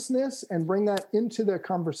consciousness and bring that into their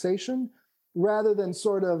conversation, rather than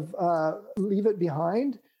sort of leave it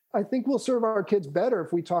behind, I think we'll serve our kids better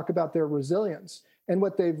if we talk about their resilience and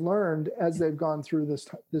what they've learned as they've gone through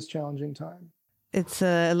this challenging time. It's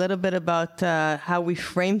a little bit about how we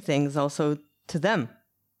frame things also to them.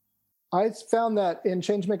 I found that in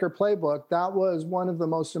Changemaker Playbook, that was one of the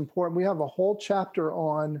most important. We have a whole chapter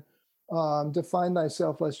on define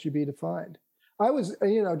thyself lest you be defined. I was,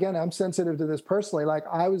 you know, again, I'm sensitive to this personally. Like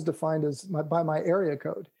I was defined by my area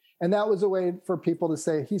code. And that was a way for people to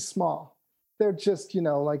say, he's small. They're just, you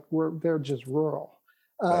know, like they're just rural.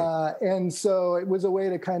 Right. And so it was a way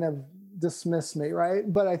to kind of dismiss me,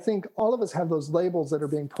 right? But I think all of us have those labels that are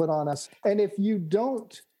being put on us. And if you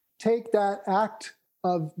don't take that act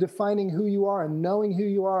of defining who you are and knowing who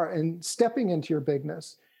you are and stepping into your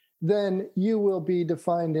bigness, then you will be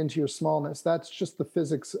defined into your smallness. That's just the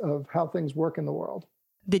physics of how things work in the world.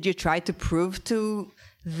 Did you try to prove to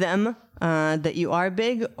them that you are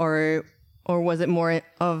big, or was it more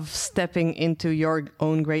of stepping into your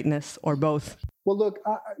own greatness, or both? Well, look,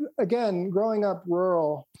 again, growing up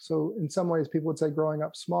rural, so in some ways people would say growing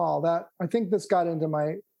up small, that I think this got into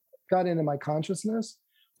my consciousness.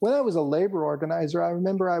 When I was a labor organizer, I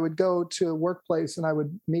remember I would go to a workplace and I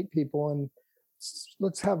would meet people and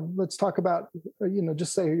let's talk about, you know,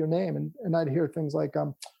 just say your name. And I'd hear things like,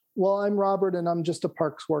 well, I'm Robert and I'm just a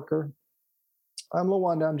parks worker. I'm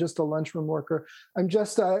Lawanda, I'm just a lunchroom worker. I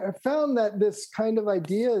found that this kind of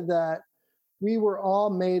idea that we were all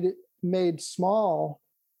made small,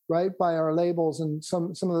 right, by our labels and some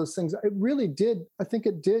of those things, it really did, I think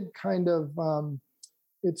it did kind of,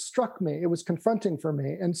 it struck me, it was confronting for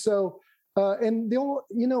me. And so And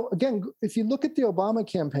again, if you look at the Obama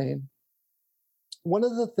campaign, one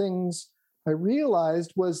of the things I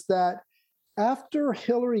realized was that after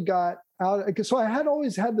Hillary got out, so I had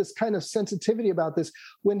always had this kind of sensitivity about this.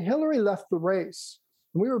 When Hillary left the race,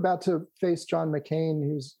 we were about to face John McCain,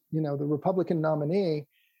 who's, the Republican nominee.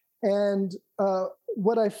 And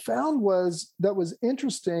what I found that was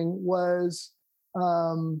interesting was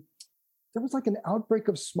there was like an outbreak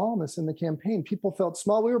of smallness in the campaign. People felt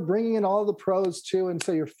small. We were bringing in all the pros too. And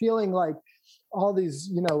so you're feeling like all these,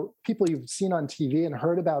 people you've seen on TV and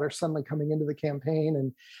heard about are suddenly coming into the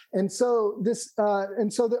campaign. And so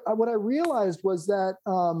what I realized was that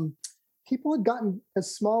people had gotten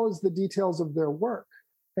as small as the details of their work.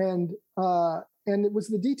 And it was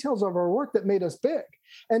the details of our work that made us big.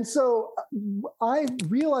 And so I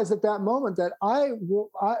realized at that moment that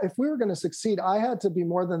if we were going to succeed, I had to be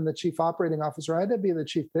more than the chief operating officer. I had to be the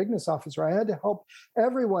chief business officer. I had to help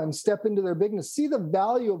everyone step into their bigness, see the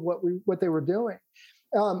value of what they were doing.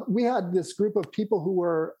 We had this group of people who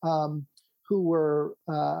were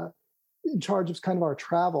in charge of kind of our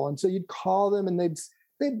travel. And so you'd call them and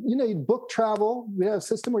you'd book travel. We had a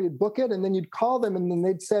system where you'd book it and then you'd call them and then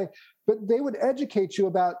they'd say, but they would educate you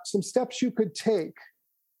about some steps you could take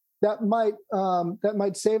that might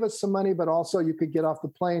save us some money, but also you could get off the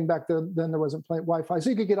plane. Back then there wasn't plane Wi-Fi.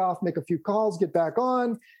 So you could get off, make a few calls, get back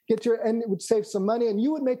on, and it would save some money and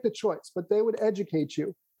you would make the choice, but they would educate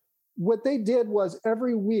you. What they did was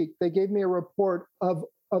every week they gave me a report of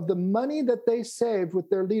the money that they saved with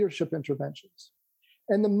their leadership interventions.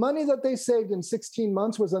 And the money that they saved in 16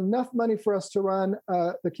 months was enough money for us to run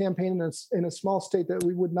the campaign in a small state that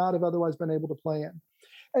we would not have otherwise been able to play in.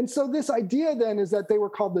 And so this idea then is that they were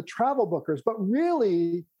called the travel bookers, but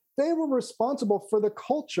really they were responsible for the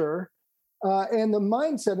culture and the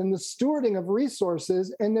mindset and the stewarding of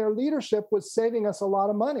resources, and their leadership was saving us a lot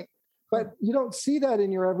of money. But you don't see that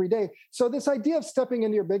in your everyday. So this idea of stepping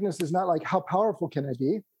into your bigness is not like, how powerful can I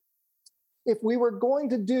be? If we were going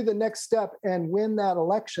to do the next step and win that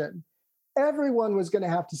election, everyone was going to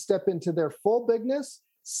have to step into their full bigness,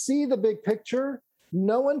 see the big picture,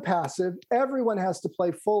 no one passive. Everyone has to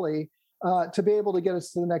play fully to be able to get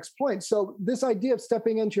us to the next point. So this idea of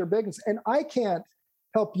stepping into your bigness, and I can't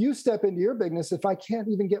help you step into your bigness if I can't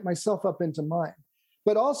even get myself up into mine.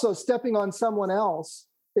 But also stepping on someone else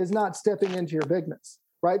is not stepping into your bigness,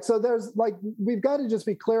 right? So we've got to just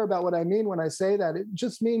be clear about what I mean when I say that. It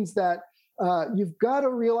just means that you've got to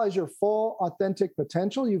realize your full authentic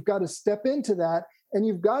potential. You've got to step into that, and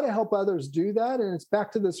you've got to help others do that. And it's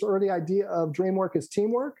back to this early idea of dream work is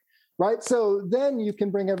teamwork, right? So then you can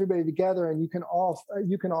bring everybody together, and you can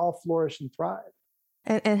all flourish and thrive.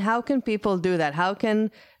 And how can people do that? How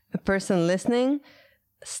can a person listening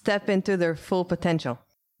step into their full potential?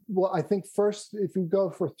 Well, I think first, if you go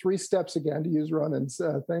for 3 steps again, to use Ronan's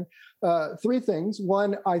thing, 3 things.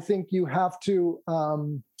 One, I think you have to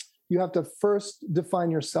first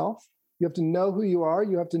define yourself. You have to know who you are.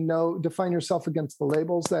 You have to define yourself against the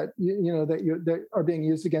labels that that are being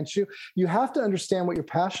used against you. You have to understand what you're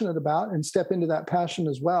passionate about and step into that passion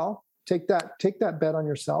as well. Take that bet on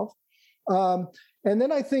yourself. And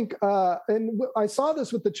then I think, and I saw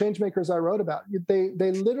this with the changemakers I wrote about.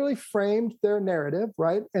 They literally framed their narrative,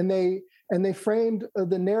 right? And they framed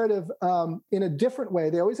the narrative in a different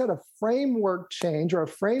way. They always had a framework change or a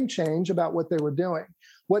frame change about what they were doing,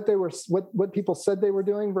 what people said they were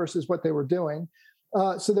doing versus what they were doing.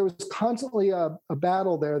 So there was constantly a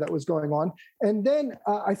battle there that was going on. And then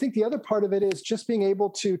I think the other part of it is just being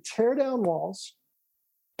able to tear down walls.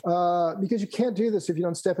 Because you can't do this if you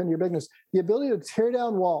don't step into your bigness. The ability to tear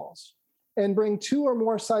down walls and bring 2 or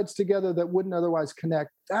more sides together that wouldn't otherwise connect.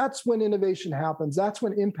 That's when innovation happens. That's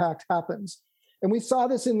when impact happens. And I saw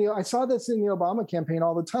this in the Obama campaign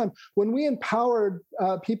all the time. When we empowered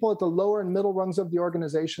people at the lower and middle rungs of the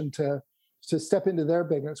organization to step into their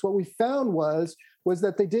bigness, what we found was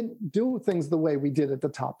that they didn't do things the way we did at the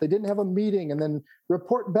top. They didn't have a meeting and then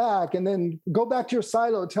report back and then go back to your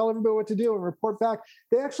silo, tell everybody what to do and report back.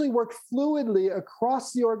 They actually worked fluidly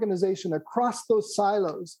across the organization, across those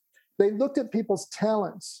silos. They looked at people's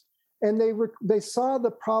talents and they saw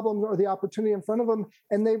the problem or the opportunity in front of them,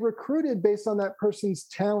 and they recruited based on that person's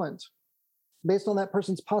talent, based on that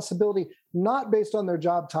person's possibility, not based on their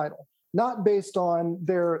job title, not based on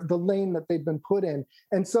the lane that they'd been put in.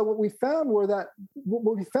 And so what we found was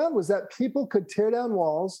that people could tear down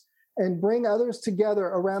walls and bring others together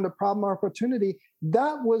around a problem or opportunity.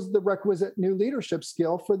 That was the requisite new leadership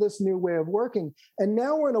skill for this new way of working. And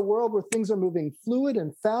now we're in a world where things are moving fluid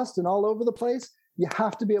and fast and all over the place. You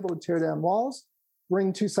have to be able to tear down walls,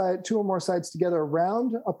 bring 2 or more sides together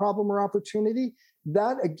around a problem or opportunity,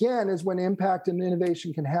 that again is when impact and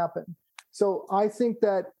innovation can happen. So I think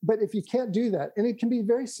that, but if you can't do that, and it can be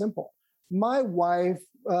very simple. My wife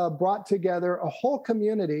brought together a whole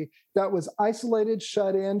community that was isolated,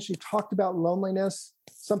 shut in. She talked about loneliness.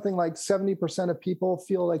 Something like 70% of people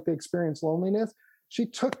feel like they experience loneliness. She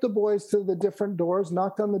took the boys to the different doors,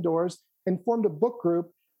 knocked on the doors, and formed a book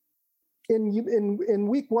group. In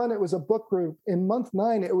week 1, it was a book group. In month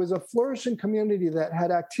 9, it was a flourishing community that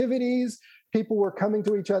had activities. People were coming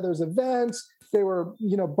to each other's events. They were,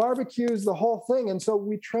 barbecues, the whole thing. And so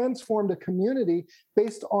we transformed a community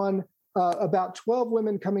based on about 12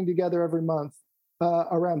 women coming together every month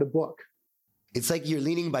around a book. It's like you're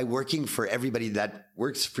leaning by working for everybody that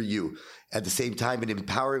works for you at the same time and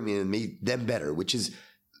empowering them and make them better, which is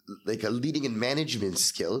like a leading and management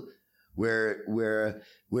skill where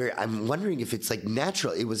I'm wondering if it's like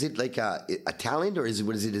natural. Was it like a talent, or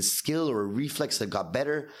was it a skill or a reflex that got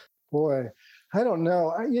better? Boy, I don't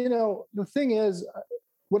know. The thing is,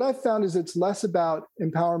 what I've found is it's less about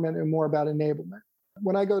empowerment and more about enablement.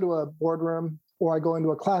 When I go to a boardroom, or I go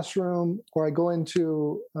into a classroom, or I go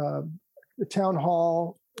into the town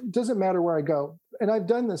hall, it doesn't matter where I go. And I've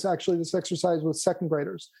done this exercise with second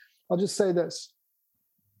graders. I'll just say this.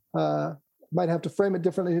 Might have to frame it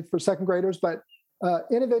differently for second graders, but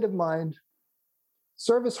innovative mind,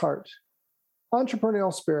 service heart,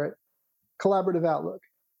 entrepreneurial spirit, collaborative outlook.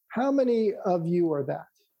 How many of you are that?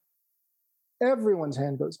 Everyone's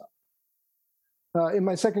hand goes up. In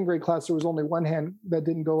my second grade class, there was only one hand that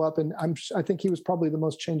didn't go up, and I think he was probably the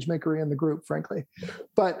most change maker in the group, frankly.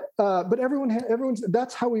 But everyone's.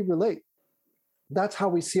 That's how we relate. That's how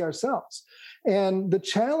we see ourselves. And the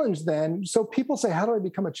challenge then, so people say, how do I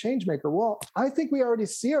become a change maker? Well, I think we already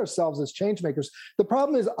see ourselves as change makers. The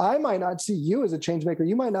problem is I might not see you as a change maker.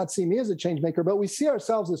 You might not see me as a change maker, but we see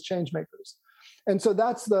ourselves as change makers. And so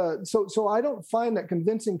so I don't find that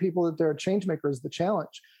convincing people that they're a change maker is the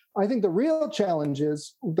challenge. I think the real challenge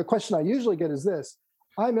is, the question I usually get is this: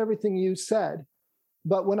 I'm everything you said,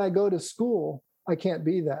 but when I go to school, I can't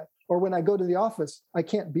be that. Or when I go to the office, I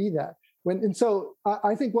can't be that. And so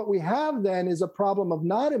I think what we have then is a problem of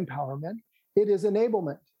not empowerment. It is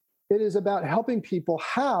enablement. It is about helping people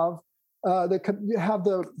have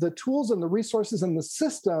the tools and the resources and the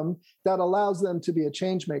system that allows them to be a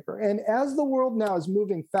change maker. And as the world now is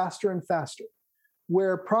moving faster and faster,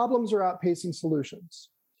 where problems are outpacing solutions,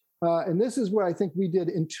 and this is where I think we did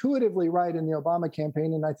intuitively right in the Obama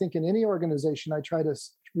campaign, and I think in any organization, I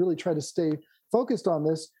really try to stay focused on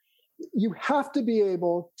this. You have to be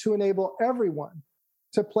able to enable everyone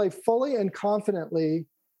to play fully and confidently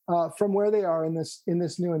from where they are in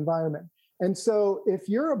this new environment. And so if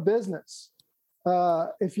you're a business,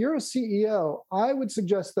 if you're a CEO, I would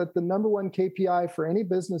suggest that the number one KPI for any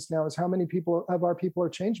business now is how many of our people are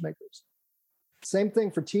change makers. Same thing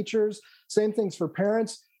for teachers, same things for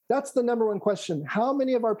parents. That's the number one question. How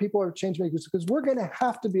many of our people are change makers? Because we're going to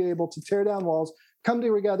have to be able to tear down walls, come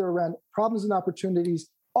together around problems and opportunities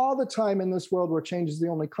all the time in this world where change is the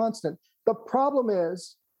only constant. The problem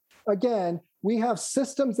is, again, we have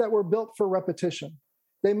systems that were built for repetition.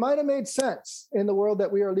 They might have made sense in the world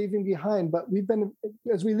that we are leaving behind, but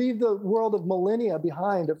as we leave the world of millennia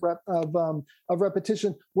behind of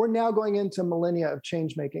repetition, we're now going into millennia of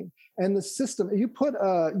change making. And the system, you put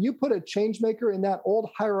a change maker in that old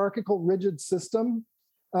hierarchical, rigid system,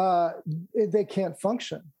 they can't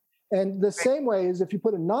function. And the same way is if you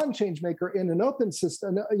put a non-change maker in an open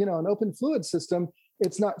system, an open fluid system,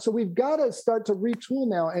 it's not. So we've got to start to retool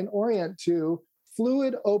now and orient to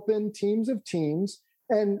fluid, open teams of teams,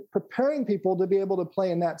 and preparing people to be able to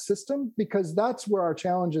play in that system, because that's where our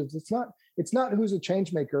challenge is. It's not who's a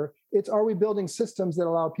change maker. It's, are we building systems that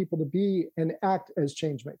allow people to be and act as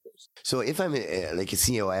change makers? So if I'm like a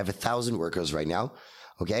CEO, I have 1,000 workers right now,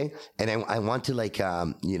 okay? And I want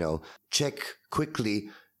to check quickly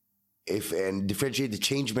and differentiate the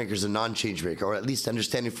change makers and non-change maker, or at least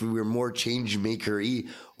understand if we were more change maker-y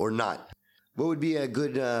or not. What would be a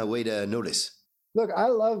good way to notice? Look, I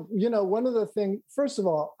love, one of the things, first of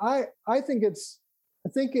all, I think it's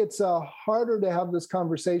harder to have this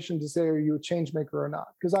conversation to say, are you a change maker or not?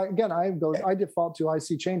 Because I default to, I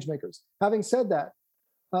see change makers. Having said that,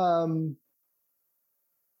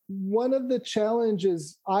 one of the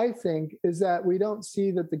challenges, I think, is that we don't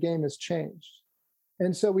see that the game has changed.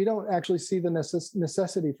 And so we don't actually see the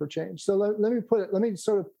necessity for change. So let me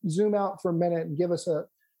sort of zoom out for a minute and give us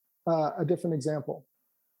a different example.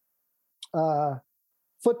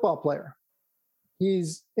 Football player.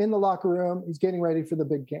 He's in the locker room. He's getting ready for the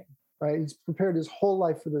big game, right? He's prepared his whole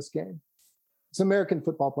life for this game. it's an American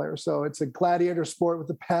football player. So it's a gladiator sport with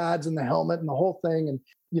the pads and the helmet and the whole thing. And,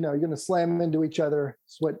 you're going to slam into each other.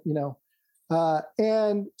 It's what,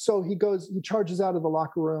 and so he charges out of the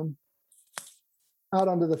locker room, out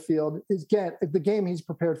onto the field. Again, the game he's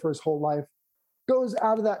prepared for his whole life, goes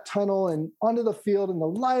out of that tunnel and onto the field, and the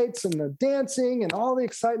lights and the dancing and all the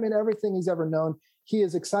excitement, everything he's ever known. He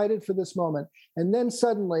is excited for this moment. And then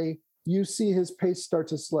suddenly you see his pace start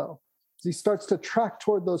to slow. As he starts to track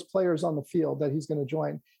toward those players on the field that he's going to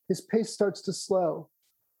join, his pace starts to slow.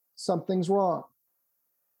 Something's wrong.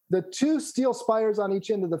 The two steel spires on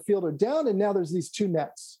each end of the field are down, and now there's these two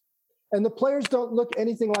nets. And the players don't look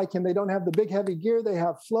anything like him. They don't have the big, heavy gear. They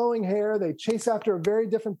have flowing hair. They chase after a very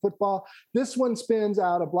different football. This one spins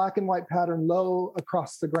out a black and white pattern low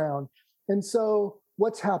across the ground. And so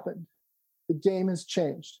what's happened? The game has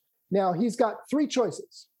changed. Now he's got three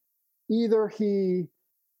choices. Either he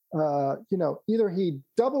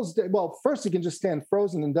doubles. Well, first he can just stand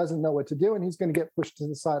frozen and doesn't know what to do, and he's going to get pushed to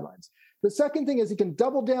the sidelines. The second thing is he can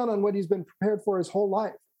double down on what he's been prepared for his whole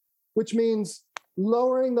life, which means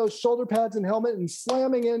lowering those shoulder pads and helmet and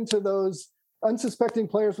slamming into those unsuspecting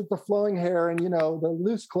players with the flowing hair and, the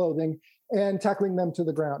loose clothing, and tackling them to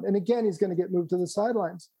the ground. And again, he's going to get moved to the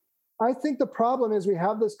sidelines. I think the problem is we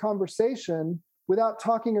have this conversation without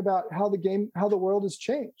talking about how the world has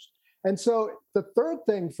changed. And so the third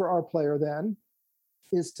thing for our player then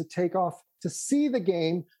is to take off, to see the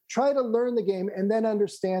game, try to learn the game, and then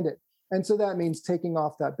understand it. And so that means taking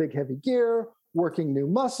off that big, heavy gear, working new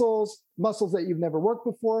muscles that you've never worked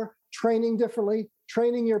before, training differently,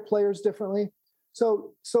 training your players differently.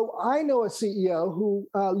 So I know a CEO who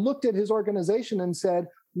looked at his organization and said,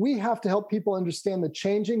 we have to help people understand the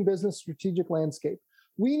changing business strategic landscape.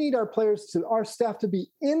 We need our staff to be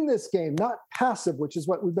in this game, not passive, which is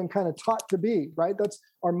what we've been kind of taught to be, right? That's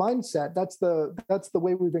our mindset. That's the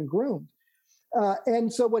way we've been groomed.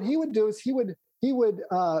 And so what he would do is he would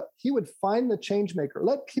find the change maker,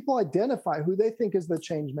 let people identify who they think is the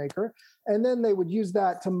change maker, and then they would use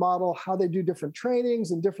that to model how they do different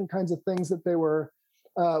trainings and different kinds of things that they were,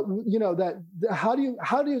 how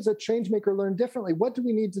does a change maker learn differently? What do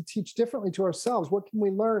we need to teach differently to ourselves? What can we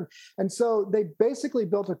learn? And so they basically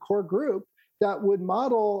built a core group that would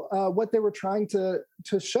model what they were trying to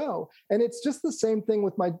show. And it's just the same thing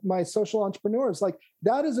with my social entrepreneurs. Like,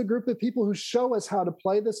 that is a group of people who show us how to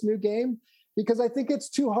play this new game, because I think it's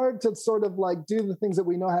too hard to sort of like do the things that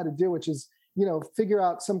we know how to do, which is, figure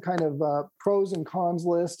out some kind of pros and cons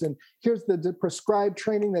list. And here's the prescribed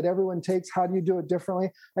training that everyone takes. How do you do it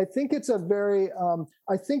differently? I think it's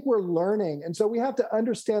I think we're learning. And so we have to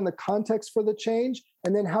understand the context for the change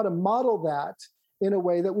and then how to model that in a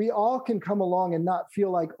way that we all can come along and not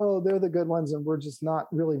feel like, oh, they're the good ones and we're just not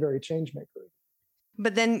really very change maker.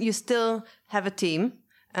 But then you still have a team.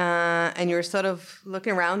 And you're sort of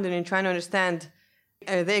looking around and you're trying to understand,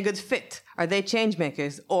 are they a good fit? Are they change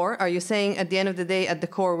makers? Or are you saying at the end of the day, at the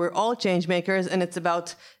core, we're all change makers and it's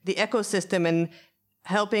about the ecosystem and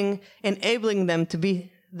enabling them to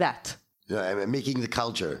be that? Yeah, making the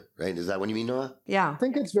culture, right? Is that what you mean, Noah? Yeah. I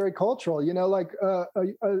think it's very cultural.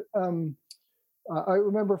 I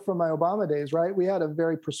remember from my Obama days, right? We had a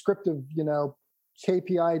very prescriptive,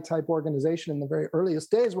 KPI type organization in the very earliest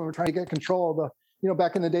days when we were trying to get control of the,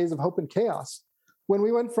 back in the days of Hope and Chaos. When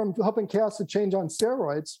we went from Hope and Chaos to Change on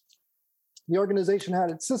steroids, the organization had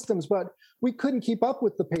its systems, but we couldn't keep up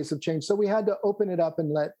with the pace of change. So we had to open it up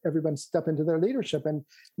and let everyone step into their leadership. And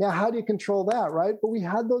now how do you control that, right? But we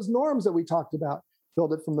had those norms that we talked about.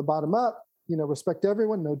 Build it from the bottom up, respect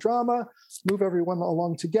everyone, no drama, move everyone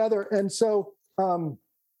along together. And so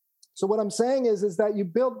what I'm saying is that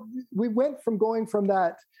we went from going from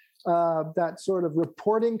that sort of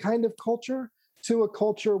reporting kind of culture to a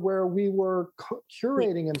culture where we were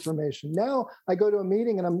curating information. Now I go to a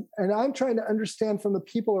meeting and I'm trying to understand from the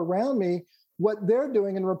people around me what they're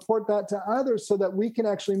doing and report that to others so that we can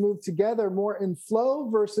actually move together more in flow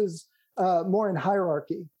versus more in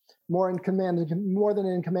hierarchy, more than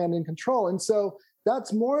in command and control. And so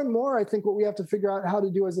that's more and more, I think, what we have to figure out how to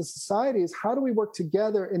do as a society is how do we work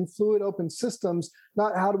together in fluid open systems,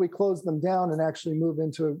 not how do we close them down and actually move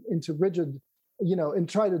into rigid, and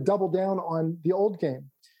try to double down on the old game.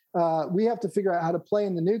 We have to figure out how to play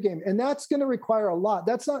in the new game. And that's going to require a lot.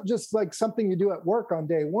 That's not just like something you do at work on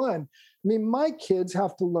day one. I mean, my kids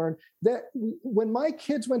have to learn that when my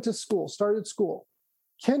kids started school,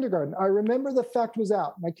 kindergarten, I remember the fact was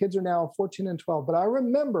out. My kids are now 14 and 12, but I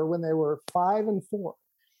remember when they were 5 and 4.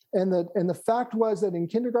 And the fact was that in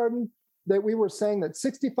kindergarten, that we were saying that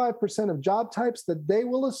 65% of job types that they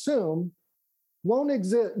will assume don't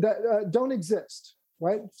exist.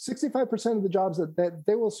 right? 65% of the jobs that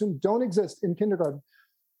they will assume don't exist in kindergarten.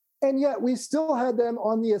 And yet we still had them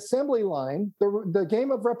on the assembly line, the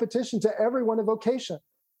game of repetition to everyone in vocation.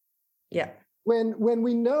 Yeah. When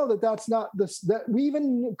we know that that's not this, that we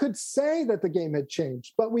even could say that the game had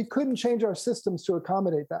changed, but we couldn't change our systems to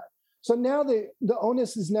accommodate that. So now the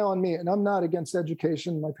onus is now on me, and I'm not against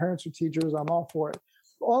education. My parents are teachers. I'm all for it.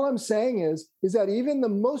 All I'm saying is that even the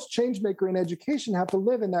most change maker in education have to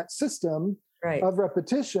live in that system of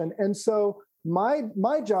repetition. And so my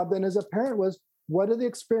job then as a parent was, what are the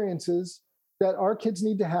experiences that our kids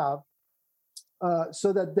need to have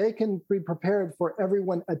so that they can be prepared for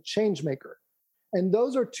everyone a change maker? And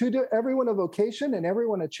those are everyone a vocation and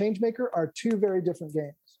everyone a change maker are two very different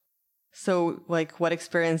games. So, like, what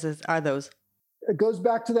experiences are those? It goes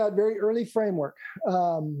back to that very early framework.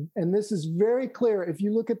 And this is very clear. If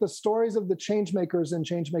you look at the stories of the change makers in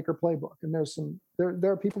Changemaker Playbook, and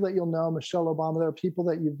there are people that you'll know, Michelle Obama, there are people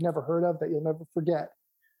that you've never heard of that you'll never forget.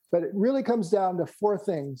 But it really comes down to four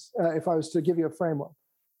things, if I was to give you a framework.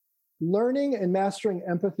 Learning and mastering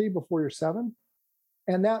empathy before you're 7.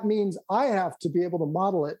 And that means I have to be able to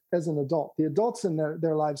model it as an adult. The adults in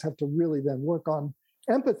their lives have to really then work on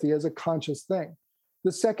empathy as a conscious thing.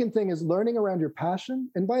 The second thing is learning around your passion.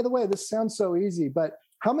 And by the way, this sounds so easy, but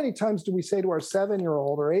how many times do we say to our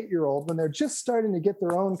 7-year-old or 8-year-old when they're just starting to get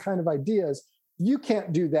their own kind of ideas, you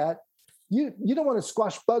can't do that. You don't want to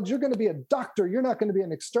squash bugs. You're going to be a doctor. You're not going to be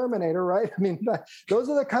an exterminator, right? I mean, those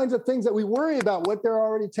are the kinds of things that we worry about, what they're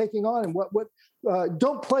already taking on and what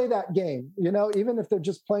don't play that game, even if they're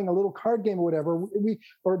just playing a little card game or whatever,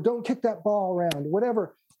 or don't kick that ball around,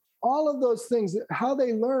 whatever. All of those things, how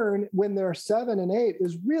they learn when they're 7 and 8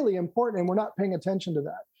 is really important, and we're not paying attention to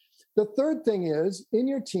that. The third thing is, in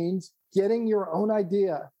your teens, getting your own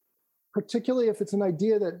idea, particularly if it's an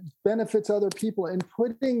idea that benefits other people, and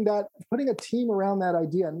putting a team around that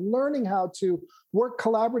idea and learning how to work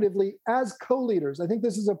collaboratively as co-leaders. I think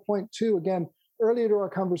this is a point too, again, earlier to our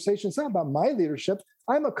conversation, it's not about my leadership.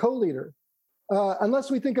 I'm a co-leader.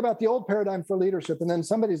 Unless we think about the old paradigm for leadership, and then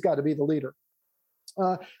somebody's got to be the leader.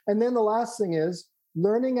 And then the last thing is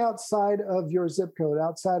learning outside of your zip code,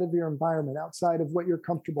 outside of your environment, outside of what you're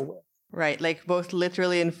comfortable with. Right. Like both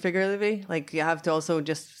literally and figuratively. Like you have to also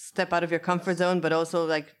just step out of your comfort zone, but also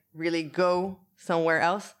like really go somewhere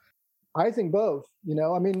else. I think both.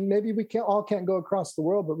 I mean, maybe we can't go across the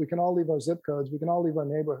world, but we can all leave our zip codes. We can all leave our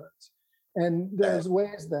neighborhoods. And there's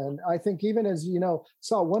ways then. I think even as,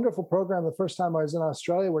 saw a wonderful program the first time I was in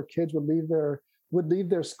Australia where kids would leave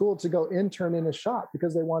their school to go intern in a shop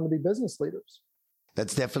because they wanted to be business leaders.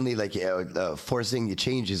 That's definitely like forcing the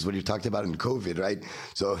change is what you talked about in COVID, right?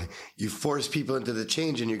 So you force people into the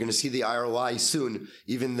change and you're going to see the ROI soon,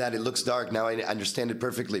 even that it looks dark. Now I understand it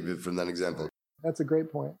perfectly from that example. That's a great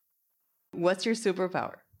point. What's your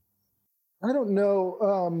superpower? I don't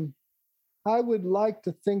know. I would like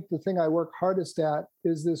to think the thing I work hardest at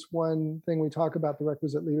is this one thing we talk about, the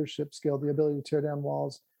requisite leadership skill, the ability to tear down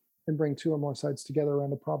walls and bring 2 or more sides together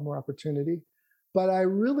around a problem or opportunity. But I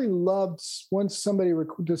really loved once somebody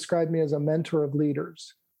described me as a mentor of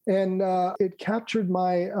leaders. And it captured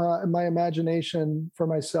my imagination for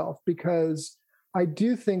myself, because I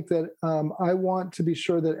do think that I want to be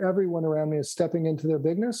sure that everyone around me is stepping into their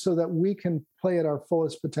bigness so that we can play at our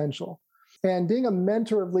fullest potential. And being a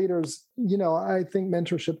mentor of leaders, I think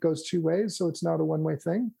mentorship goes 2 ways, so it's not a one-way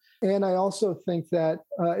thing. And I also think that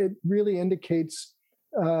it really indicates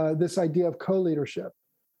this idea of co-leadership,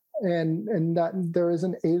 and that there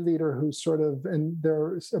isn't a leader who's and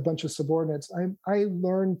there's a bunch of subordinates. I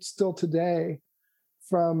learned still today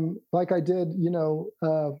from, like I did,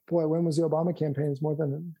 when was the Obama campaign? It's more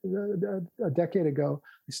than a decade ago.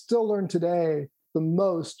 I still learn today the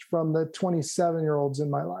most from the 27-year-olds in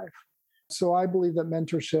my life. So I believe that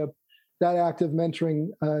mentorship, that act of mentoring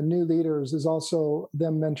new leaders, is also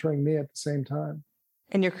them mentoring me at the same time.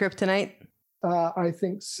 And your kryptonite? I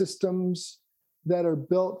think systems that are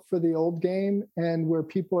built for the old game and where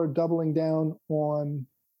people are doubling down on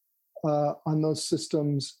those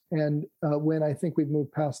systems, and when I think we've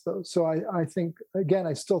moved past those. So I think, again,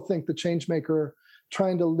 I still think the change maker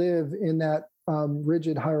trying to live in that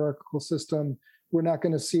rigid hierarchical system, we're not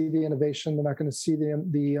going to see the innovation. We're not going to see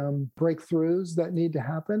the breakthroughs that need to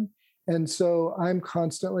happen. And so I'm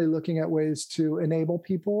constantly looking at ways to enable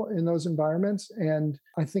people in those environments. And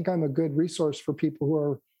I think I'm a good resource for people who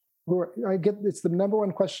are it's the number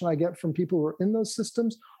one question I get from people who are in those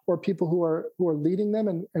systems, or people who are leading them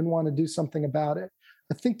and want to do something about it.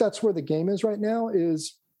 I think that's where the game is right now,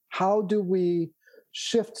 is how do we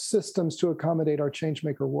shift systems to accommodate our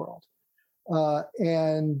changemaker world?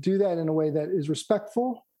 And do that in a way that is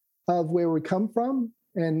respectful, of where we come from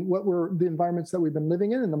and what were the environments that we've been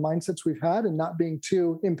living in and the mindsets we've had, and not being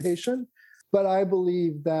too impatient. But I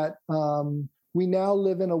believe that we now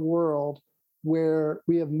live in a world where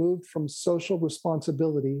we have moved from social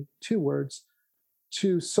responsibility, 2 words,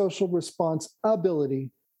 to social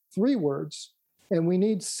responsibility, 3 words. And we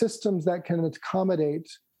need systems that can accommodate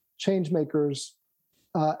change makers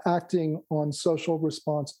acting on social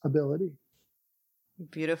responsibility.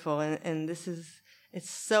 Beautiful. And it's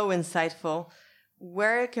so insightful.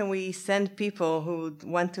 Where can we send people who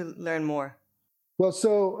want to learn more? Well,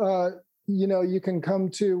 so, you can come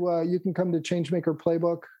to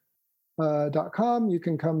changemakerplaybook.com. You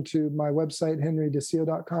can come to my website,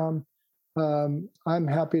 henrydecio.com. I'm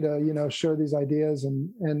happy to, share these ideas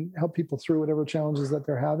and help people through whatever challenges that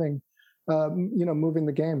they're having, moving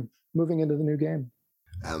into the new game.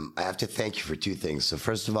 I have to thank you for 2 things. So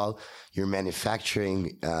first of all, you're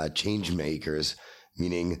manufacturing change makers,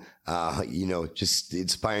 meaning, just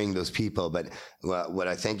inspiring those people. But what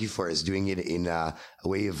I thank you for is doing it in a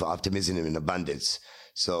way of optimism and abundance.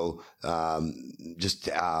 So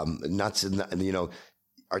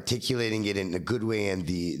articulating it in a good way, and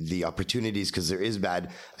the opportunities, because there is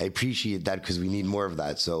bad. I appreciate that, because we need more of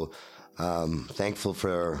that. So thankful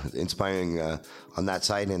for inspiring on that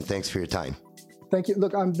side, and thanks for your time. Thank you.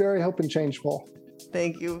 Look, I'm very hope and changeful.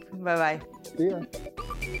 Thank you. Bye-bye. See ya.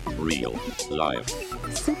 Real life.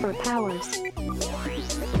 Superpowers.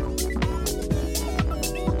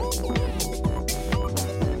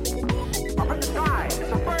 Up in the sky,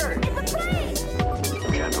 it's a bird. It's a plane.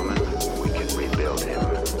 Gentlemen, we can rebuild him.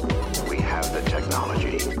 We have the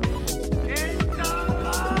technology. It's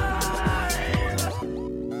alive.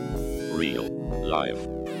 Real life.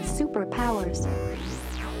 Superpowers.